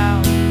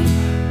down.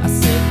 I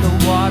said the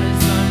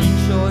water's running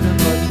shorter,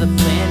 but the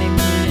planet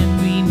couldn't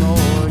be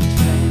more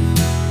strange.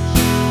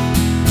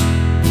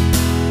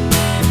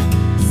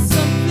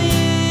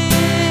 Something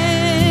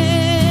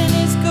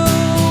is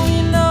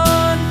going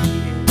on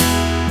here.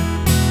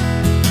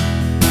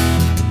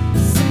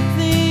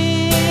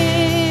 Something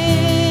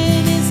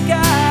has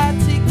got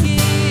to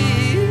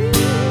give.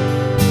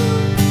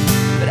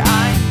 But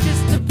I'm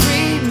just a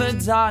prima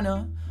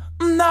donna.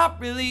 I'm not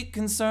really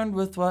concerned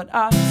with what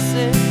I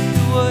said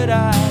or what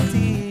I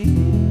did.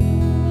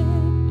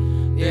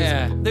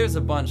 There's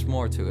a bunch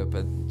more to it,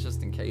 but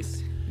just in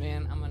case.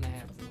 Man, I'm gonna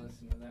have to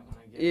listen to that when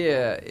I get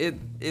Yeah,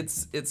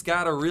 it's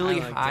got a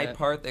really I like high that.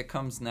 part that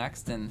comes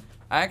next, and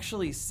I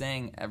actually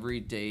sang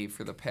every day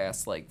for the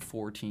past like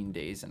 14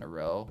 days in a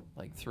row,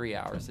 like 3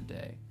 hours a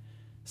day.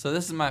 So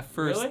this is my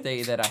first Really?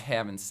 day that I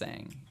haven't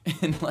sang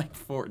in like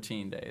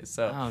 14 days.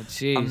 So Oh,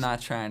 jeez. I'm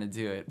not trying to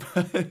do it,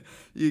 but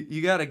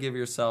you gotta give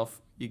yourself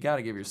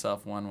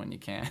one when you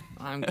can.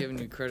 I'm giving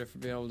you credit for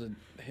being able to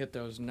hit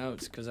those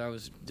notes because I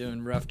was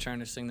doing rough trying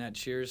to sing that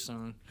Cheers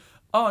song.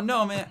 Oh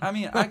no, man! I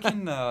mean, I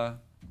can Well,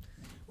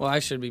 I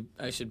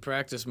should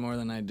practice more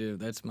than I do.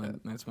 That's my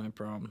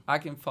problem. I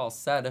can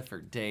falsetto for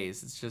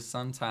days. It's just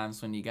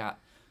sometimes when you got.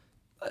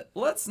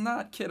 Let's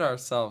not kid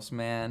ourselves,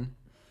 man.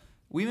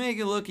 We make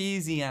it look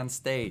easy on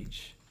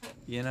stage,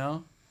 you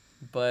know,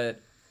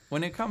 but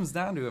when it comes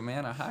down to it,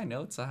 man, a high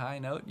note's a high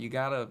note. You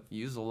gotta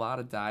use a lot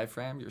of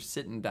diaphragm. You're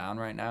sitting down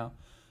right now.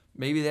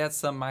 Maybe that's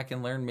something I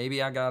can learn.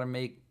 Maybe I gotta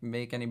make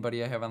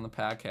anybody I have on the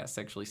podcast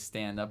actually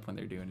stand up when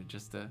they're doing it,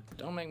 just to.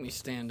 Don't make me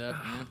stand up,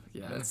 man.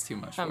 Yeah, that's too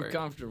much I'm work.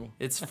 comfortable.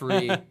 It's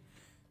free.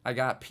 I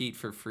got Pete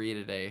for free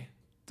today.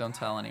 Don't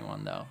tell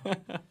anyone though.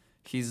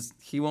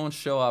 He won't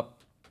show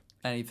up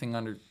anything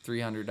under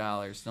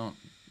 $300.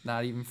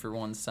 Not even for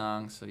one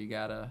song. So you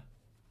gotta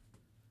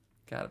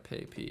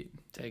pay Pete.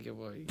 Take it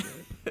while you get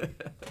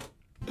it.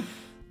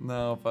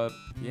 No, but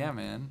yeah,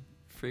 man,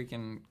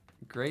 freaking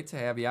great to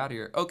have you out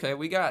here. Okay,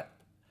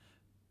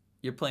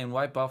 you're playing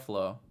White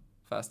Buffalo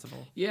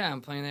Festival. Yeah,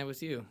 I'm playing that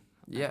with you.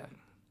 Yeah.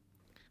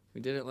 We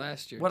did it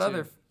last year. What too.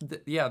 other?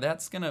 Yeah,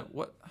 that's gonna.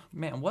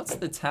 What's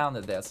the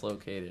town that's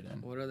located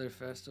in? What other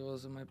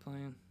festivals am I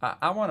playing?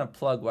 I want to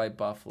plug White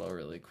Buffalo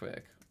really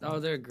quick. Oh,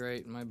 they're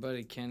great. My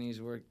buddy Kenny's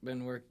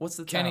been working. What's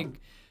the Kenny? town?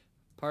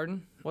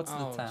 Pardon? What's the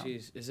town? Oh,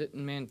 jeez. Is it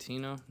in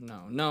Mantino?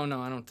 No,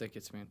 I don't think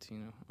it's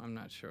Mantino. I'm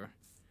not sure.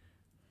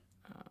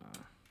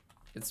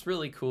 It's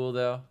really cool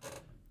though.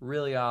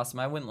 Really awesome.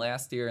 I went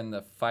last year and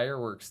the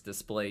fireworks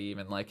display,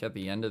 even like at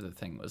the end of the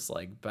thing, was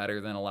like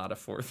better than a lot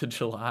of 4th of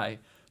July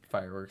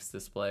fireworks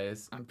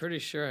displays. I'm pretty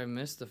sure I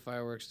missed the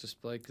fireworks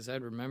display because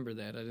I'd remember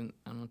that. I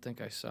don't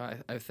think I saw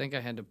it. I think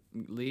I had to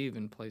leave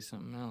and play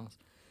something else.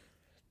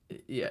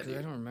 Yeah, Because I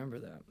dude. don't remember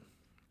that.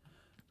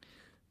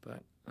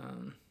 But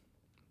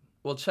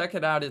Well, check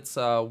it out. It's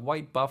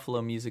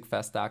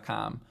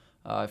whitebuffalomusicfest.com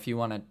if you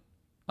want to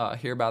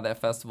hear about that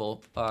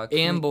festival.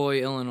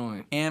 Amboy,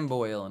 Illinois.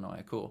 Amboy,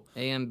 Illinois. Cool.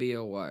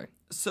 AMBOY.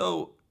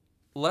 So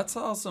let's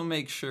also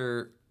make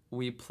sure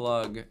we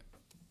plug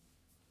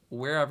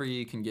wherever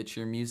you can get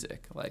your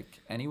music, like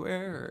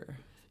anywhere. Or?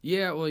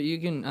 Yeah, well, you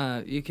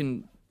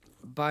can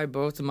buy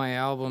both of my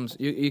albums.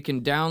 You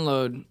can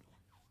download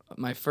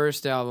my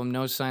first album,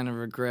 No Sign of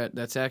Regret.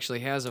 That's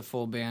actually has a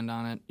full band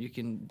on it. You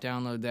can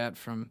download that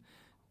from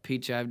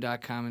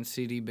peachjive.com and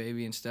CD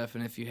Baby and stuff.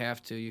 And if you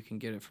have to, you can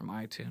get it from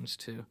iTunes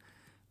too.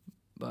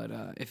 But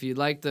if you'd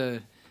like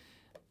the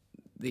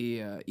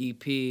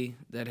EP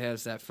that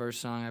has that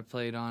first song I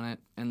played on it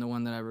and the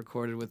one that I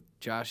recorded with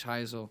Josh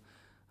Heisel,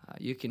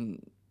 you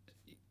can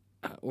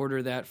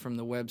order that from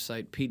the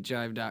website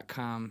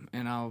peachjive.com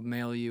and I'll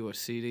mail you a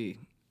CD,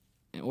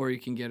 or you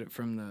can get it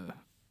from the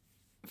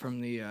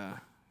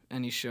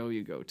any show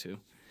you go to.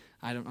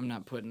 I'm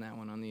not putting that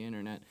one on the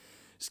internet.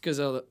 It's because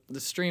of the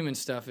streaming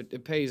stuff.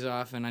 It pays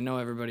off, and I know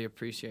everybody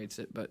appreciates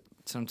it, but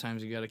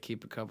sometimes you got to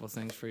keep a couple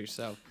things for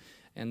yourself.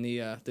 And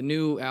the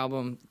new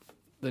album,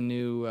 the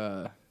new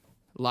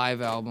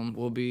live album,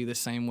 will be the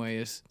same way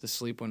as The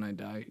Sleep When I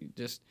Die.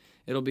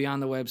 It'll be on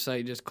the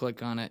website. Just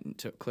click on it and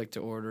click to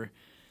order,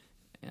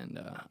 and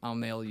I'll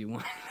mail you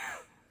one.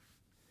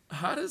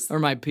 How does? Or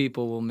my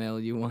people will mail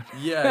you one.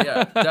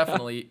 Yeah,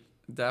 definitely.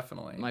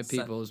 My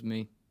people is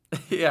me.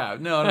 Yeah,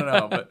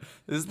 no. But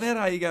isn't that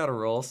how you gotta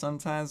roll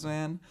sometimes,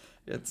 man?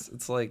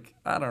 It's like,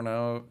 I don't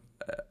know.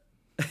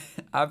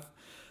 I've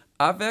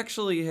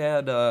actually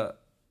had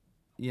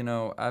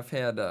I've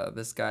had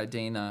this guy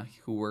Dana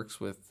who works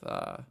with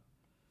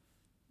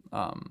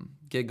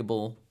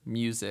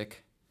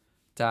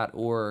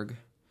GiggableMusic.org,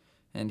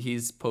 and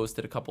he's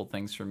posted a couple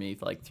things for me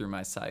like through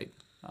my site.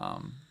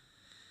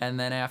 And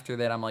then after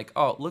that, I'm like,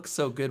 oh, it looks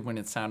so good when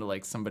it sounded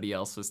like somebody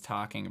else was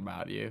talking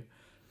about you.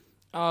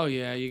 Oh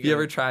yeah, You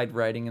ever tried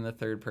writing in the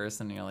third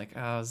person and you're like,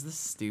 oh, is this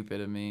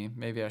stupid of me?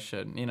 Maybe I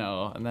shouldn't,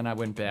 And then I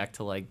went back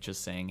to like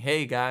just saying,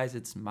 hey guys,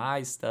 it's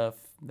my stuff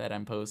that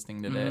I'm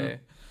posting today.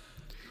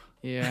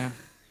 Yeah.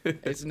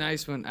 It's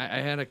nice when I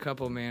had a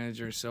couple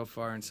managers so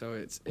far, and so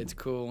it's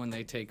cool when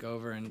they take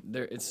over and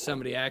it's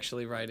somebody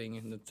actually writing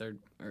in the third,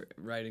 or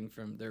writing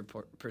from their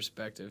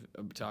perspective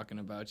of talking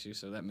about you,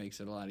 so that makes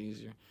it a lot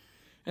easier.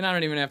 And I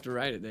don't even have to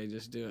write it; they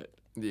just do it.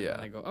 Yeah.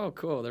 And I go, oh,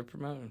 cool, they're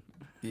promoting.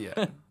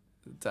 Yeah,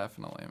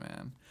 definitely,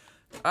 man.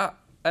 I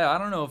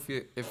don't know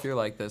if you're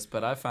like this,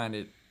 but I find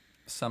it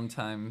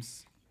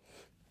sometimes.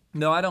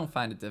 No, I don't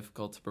find it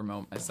difficult to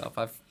promote myself.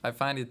 I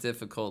find it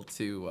difficult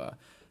to.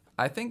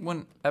 I think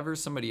whenever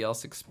somebody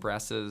else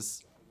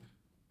expresses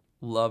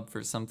love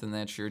for something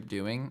that you're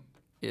doing,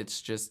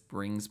 it just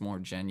rings more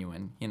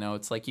genuine.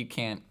 It's like you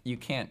can't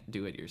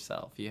do it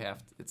yourself.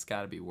 It's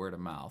got to be word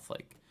of mouth,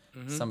 like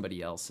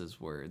somebody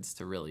else's words,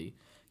 to really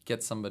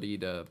get somebody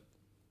to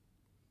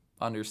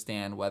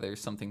understand whether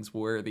something's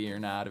worthy or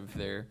not of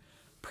their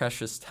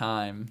precious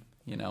time,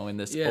 in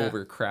this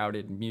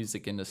overcrowded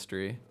music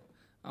industry.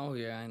 Oh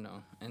yeah, I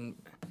know. And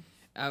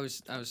I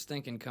was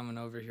thinking coming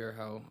over here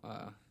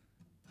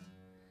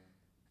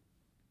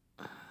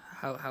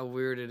how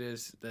weird it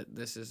is that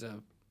this is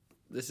a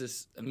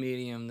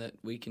medium that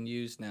we can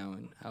use now,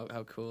 and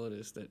how cool it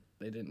is that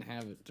they didn't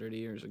have it 30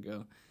 years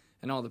ago,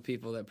 and all the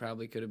people that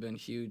probably could have been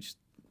huge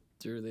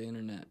through the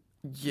internet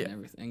and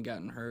everything, and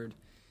gotten heard,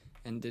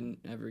 and didn't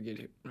ever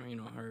get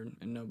heard,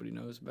 and nobody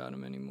knows about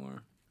them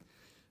anymore.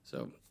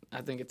 So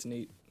I think it's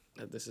neat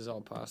that this is all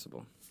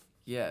possible.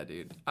 Yeah,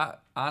 dude.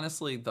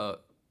 Honestly,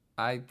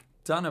 I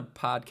done a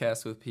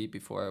podcast with Pete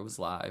before I was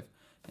live.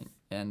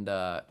 And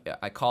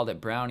I called it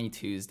Brownie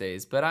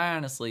Tuesdays, but I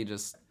honestly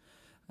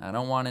I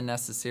don't want to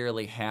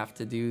necessarily have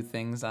to do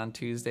things on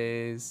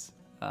Tuesdays.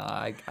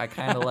 I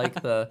kind of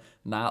like the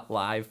not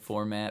live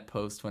format,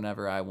 post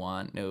whenever I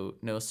want,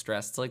 no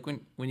stress. It's like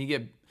when you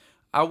get,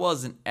 I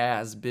wasn't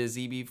as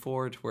busy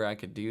before to where I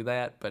could do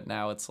that, but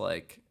now it's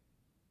like,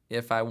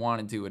 if I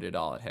want to do it at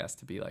all, it has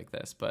to be like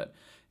this. But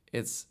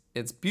it's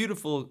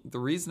beautiful. The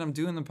reason I'm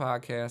doing the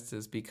podcast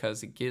is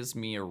because it gives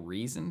me a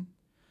reason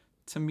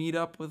to meet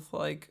up with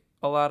like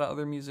a lot of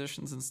other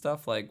musicians and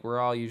stuff. Like, we're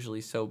all usually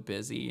so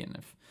busy, and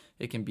if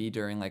it can be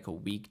during like a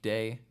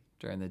weekday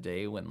during the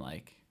day when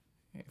like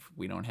if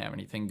we don't have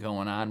anything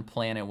going on,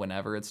 plan it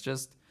whenever. It's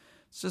just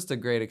a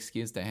great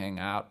excuse to hang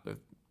out with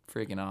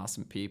freaking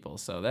awesome people.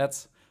 So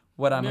that's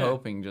what I'm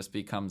hoping just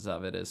becomes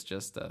of it, is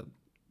just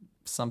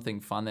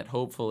something fun that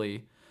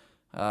hopefully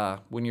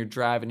when you're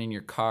driving in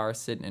your car,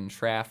 sitting in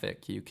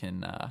traffic, you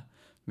can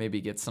maybe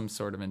get some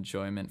sort of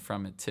enjoyment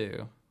from it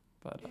too.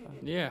 But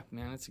yeah,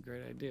 man, that's a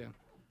great idea.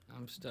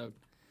 I'm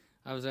stoked.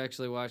 I was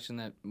actually watching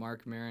that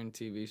Marc Maron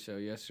TV show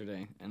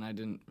yesterday, and I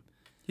didn't.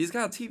 He's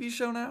got a TV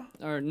show now?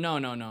 Or no.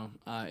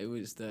 It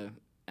was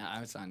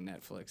it's on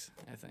Netflix,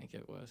 I think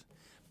it was.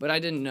 But I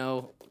didn't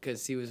know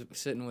because he was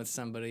sitting with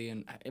somebody,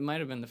 and it might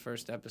have been the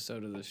first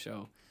episode of the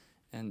show,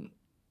 and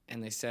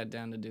they sat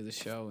down to do the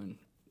show, and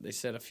they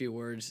said a few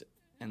words,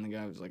 and the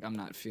guy was like, "I'm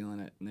not feeling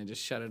it," and they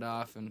just shut it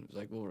off, and was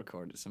like, "We'll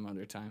record it some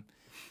other time."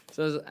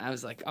 So I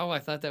was like, "Oh, I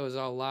thought that was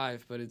all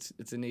live, but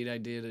it's a neat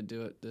idea to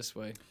do it this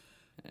way,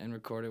 and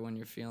record it when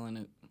you're feeling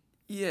it."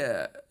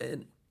 Yeah,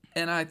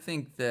 and I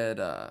think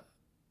that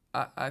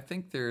I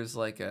think there's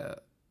like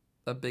a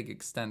big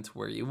extent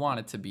where you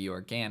want it to be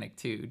organic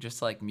too,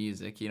 just like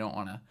music. You don't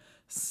want to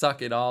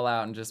suck it all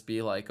out and just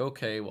be like,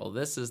 okay, well,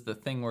 this is the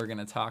thing we're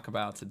gonna talk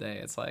about today.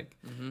 It's like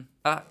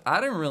I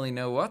didn't really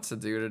know what to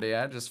do today.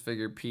 I just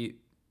figured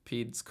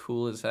Pete's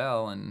cool as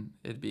hell, and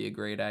it'd be a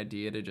great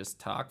idea to just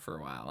talk for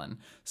a while. And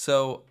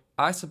so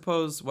I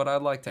suppose what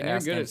I'd like to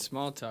ask. You're good at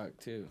small talk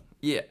too.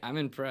 Yeah, I'm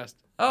impressed.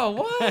 Oh,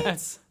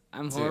 what?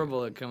 I'm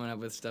horrible at coming up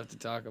with stuff to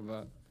talk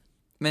about.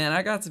 Man,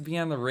 I got to be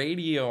on the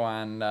radio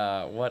on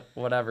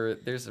whatever.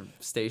 There's a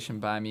station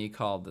by me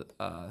called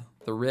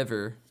The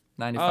River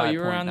 95.9. Oh, you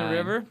were on The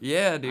River?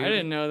 Yeah, dude. I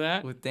didn't know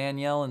that. With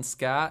Danielle and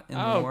Scott in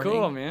the morning. Oh,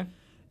 cool, man.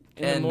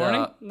 In the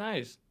morning?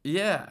 Nice.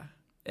 Yeah.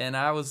 And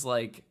I was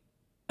like,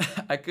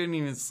 I couldn't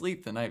even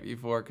sleep the night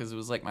before because it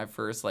was like my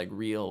first like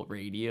real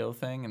radio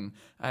thing, and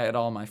I had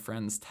all my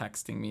friends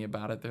texting me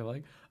about it. They're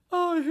like,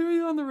 "Oh, I hear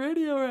you on the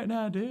radio right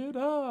now, dude."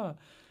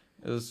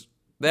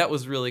 That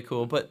was really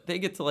cool. But they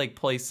get to like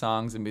play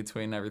songs in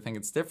between and everything.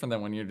 It's different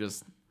than when you're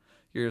just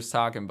you're just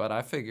talking, but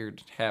I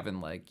figured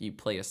having like you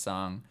play a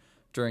song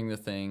during the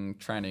thing,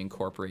 trying to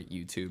incorporate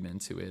YouTube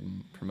into it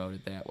and promote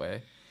it that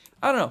way.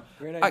 I don't know.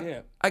 Great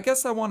idea. I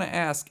guess I want to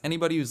ask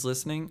anybody who's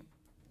listening,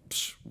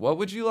 what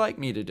would you like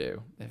me to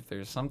do? If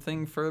there's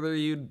something further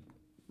you'd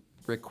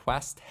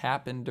request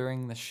happen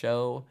during the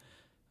show,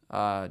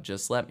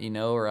 just let me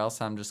know, or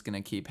else I'm just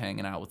gonna keep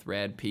hanging out with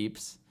rad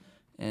peeps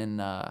in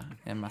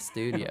my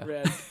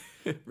studio.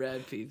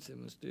 Rad peeps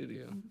in the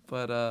studio.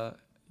 But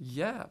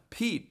yeah,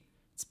 Pete,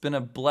 it's been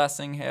a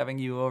blessing having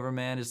you over,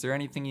 man. Is there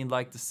anything you'd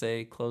like to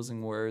say?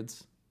 Closing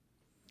words,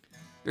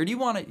 or do you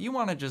want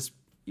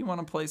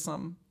to play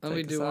something? Let me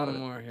Take do us out one of it?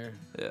 more here.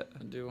 Yeah.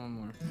 I'll do one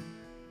more.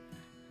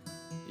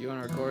 You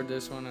want to record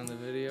this one on the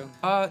video?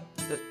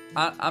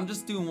 I'm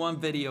just doing one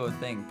video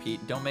thing,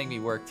 Pete. Don't make me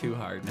work too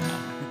hard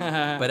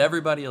now. But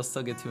everybody will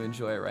still get to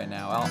enjoy it right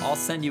now. I'll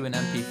send you an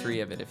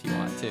MP3 of it if you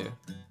want to.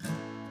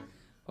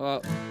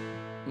 Well,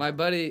 my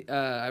buddy,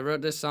 I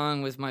wrote this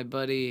song with my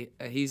buddy.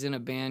 He's in a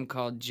band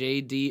called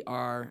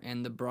JDR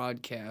and the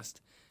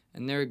Broadcast,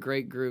 and they're a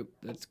great group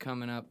that's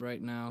coming up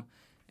right now.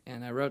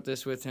 And I wrote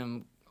this with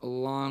him a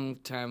long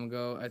time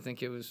ago. I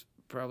think it was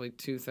probably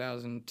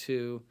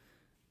 2002.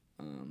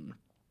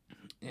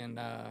 And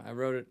I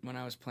wrote it when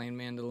I was playing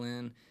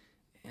mandolin,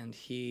 and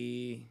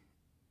we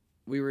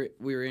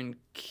were in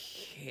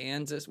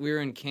Kansas. We were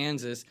in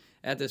Kansas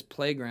at this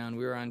playground.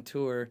 We were on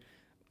tour,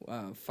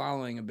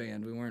 following a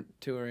band. We weren't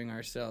touring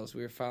ourselves.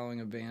 We were following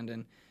a band,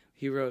 and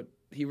he wrote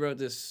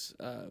this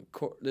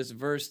this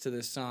verse to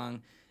this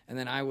song, and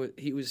then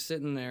he was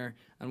sitting there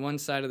on one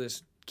side of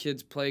this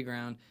kid's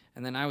playground,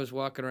 and then I was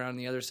walking around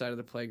the other side of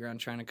the playground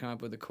trying to come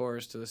up with a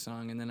chorus to the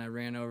song, and then I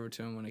ran over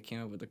to him when I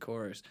came up with the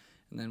chorus.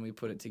 And then we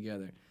put it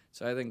together.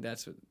 So I think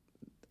that's what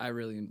I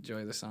really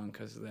enjoy the song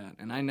because of that.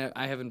 And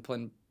I haven't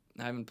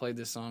played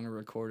this song or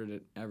recorded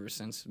it ever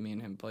since me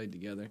and him played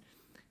together.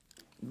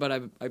 But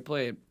I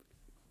play it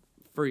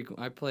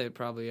frequent. I play it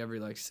probably every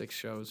like 6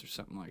 shows or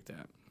something like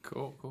that.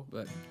 Cool.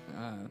 But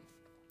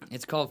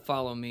it's called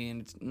 "Follow Me,"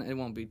 and it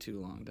won't be too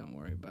long. Don't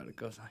worry about it. It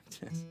goes like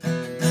this.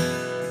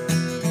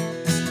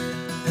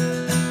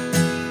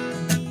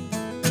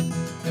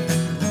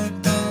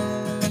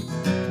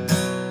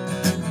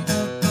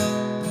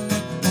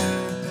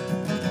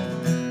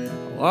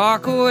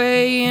 Walk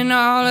away and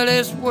all of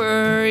this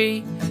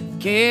worry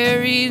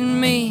carries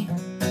me.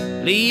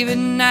 Leave at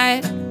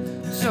night,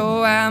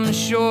 so I'm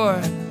sure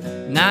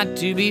not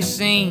to be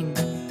seen.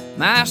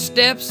 My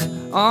steps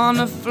on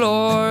the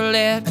floor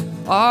let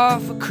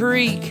off a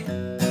creak.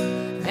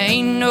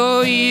 Ain't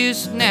no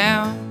use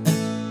now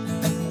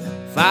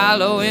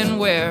following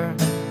where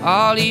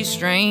all these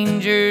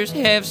strangers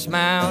have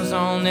smiles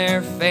on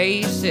their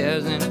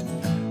faces.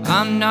 And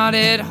I'm not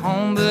at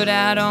home, but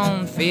I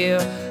don't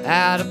feel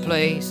out of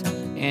place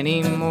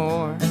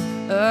anymore.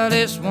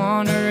 This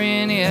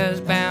wandering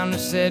is bound to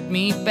set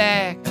me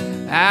back.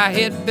 I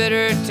had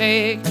better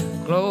take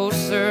a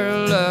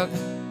closer look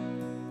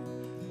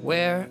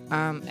where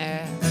I'm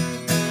at.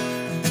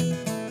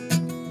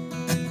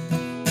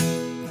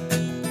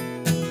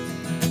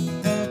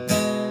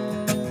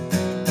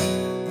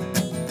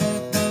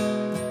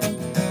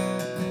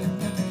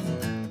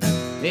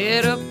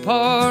 Met a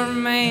poor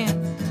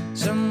man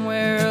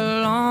somewhere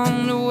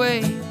along the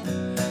way.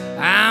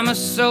 I'm a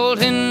sold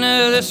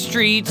into the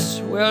streets.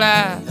 Well,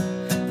 I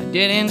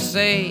didn't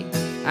say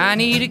I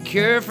need a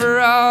cure for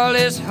all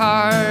this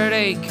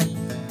heartache.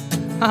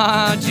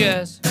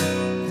 Just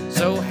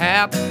so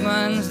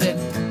happens that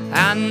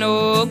I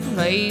know a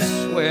place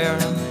where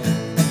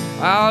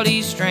all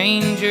these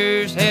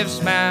strangers have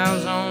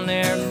smiles on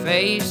their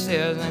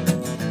faces.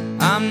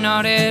 And I'm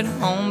not at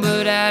home,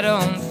 but I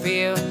don't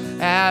feel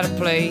out of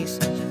place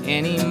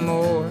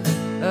anymore.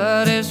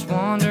 This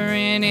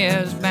wandering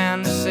is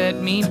bound to set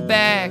me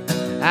back.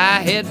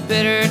 I had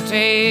better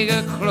take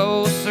a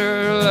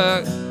closer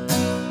look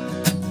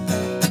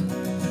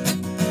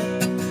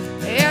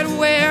at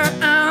where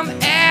I'm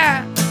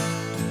at.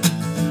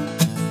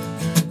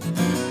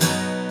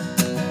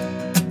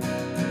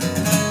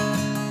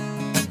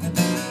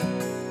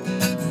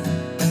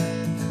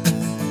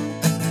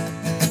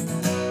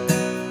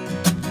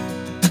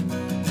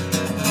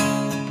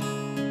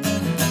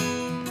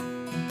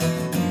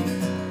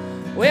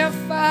 Well,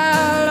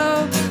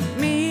 follow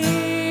me.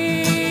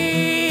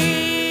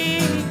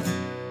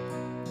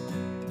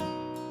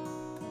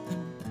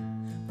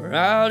 Where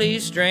all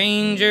these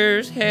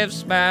strangers have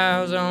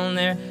smiles on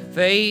their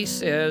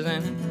faces.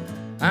 And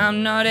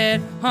I'm not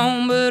at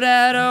home, but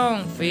I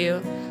don't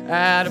feel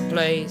out of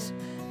place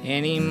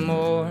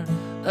anymore.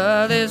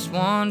 This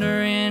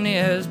wandering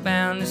is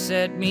bound to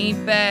set me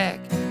back.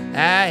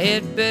 I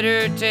had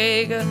better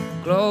take a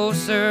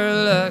closer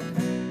look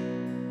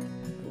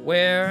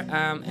where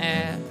I'm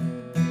at.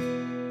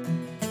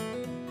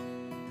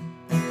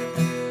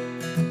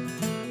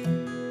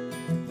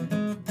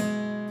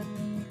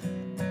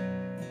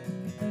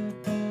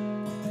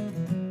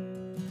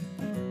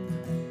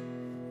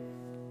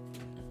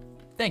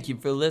 Thank you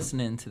for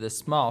listening to the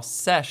Small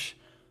Sesh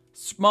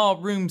Small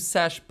Room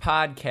Sesh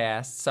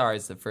Podcast. Sorry,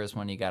 it's the first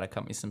one. You got to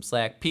cut me some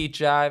slack. Pete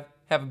Jive.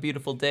 Have a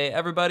beautiful day,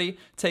 everybody.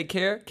 Take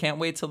care. Can't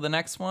wait till the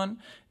next one.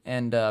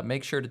 And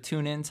make sure to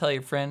tune in, tell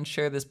your friends,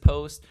 share this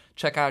post.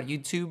 Check out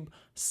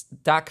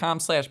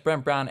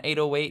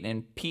youtube.com/BrentBrown808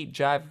 and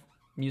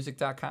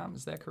PeteJiveMusic.com.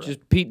 Is that correct?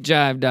 Just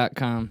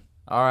PeteJive.com.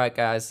 All right,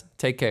 guys.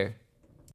 Take care.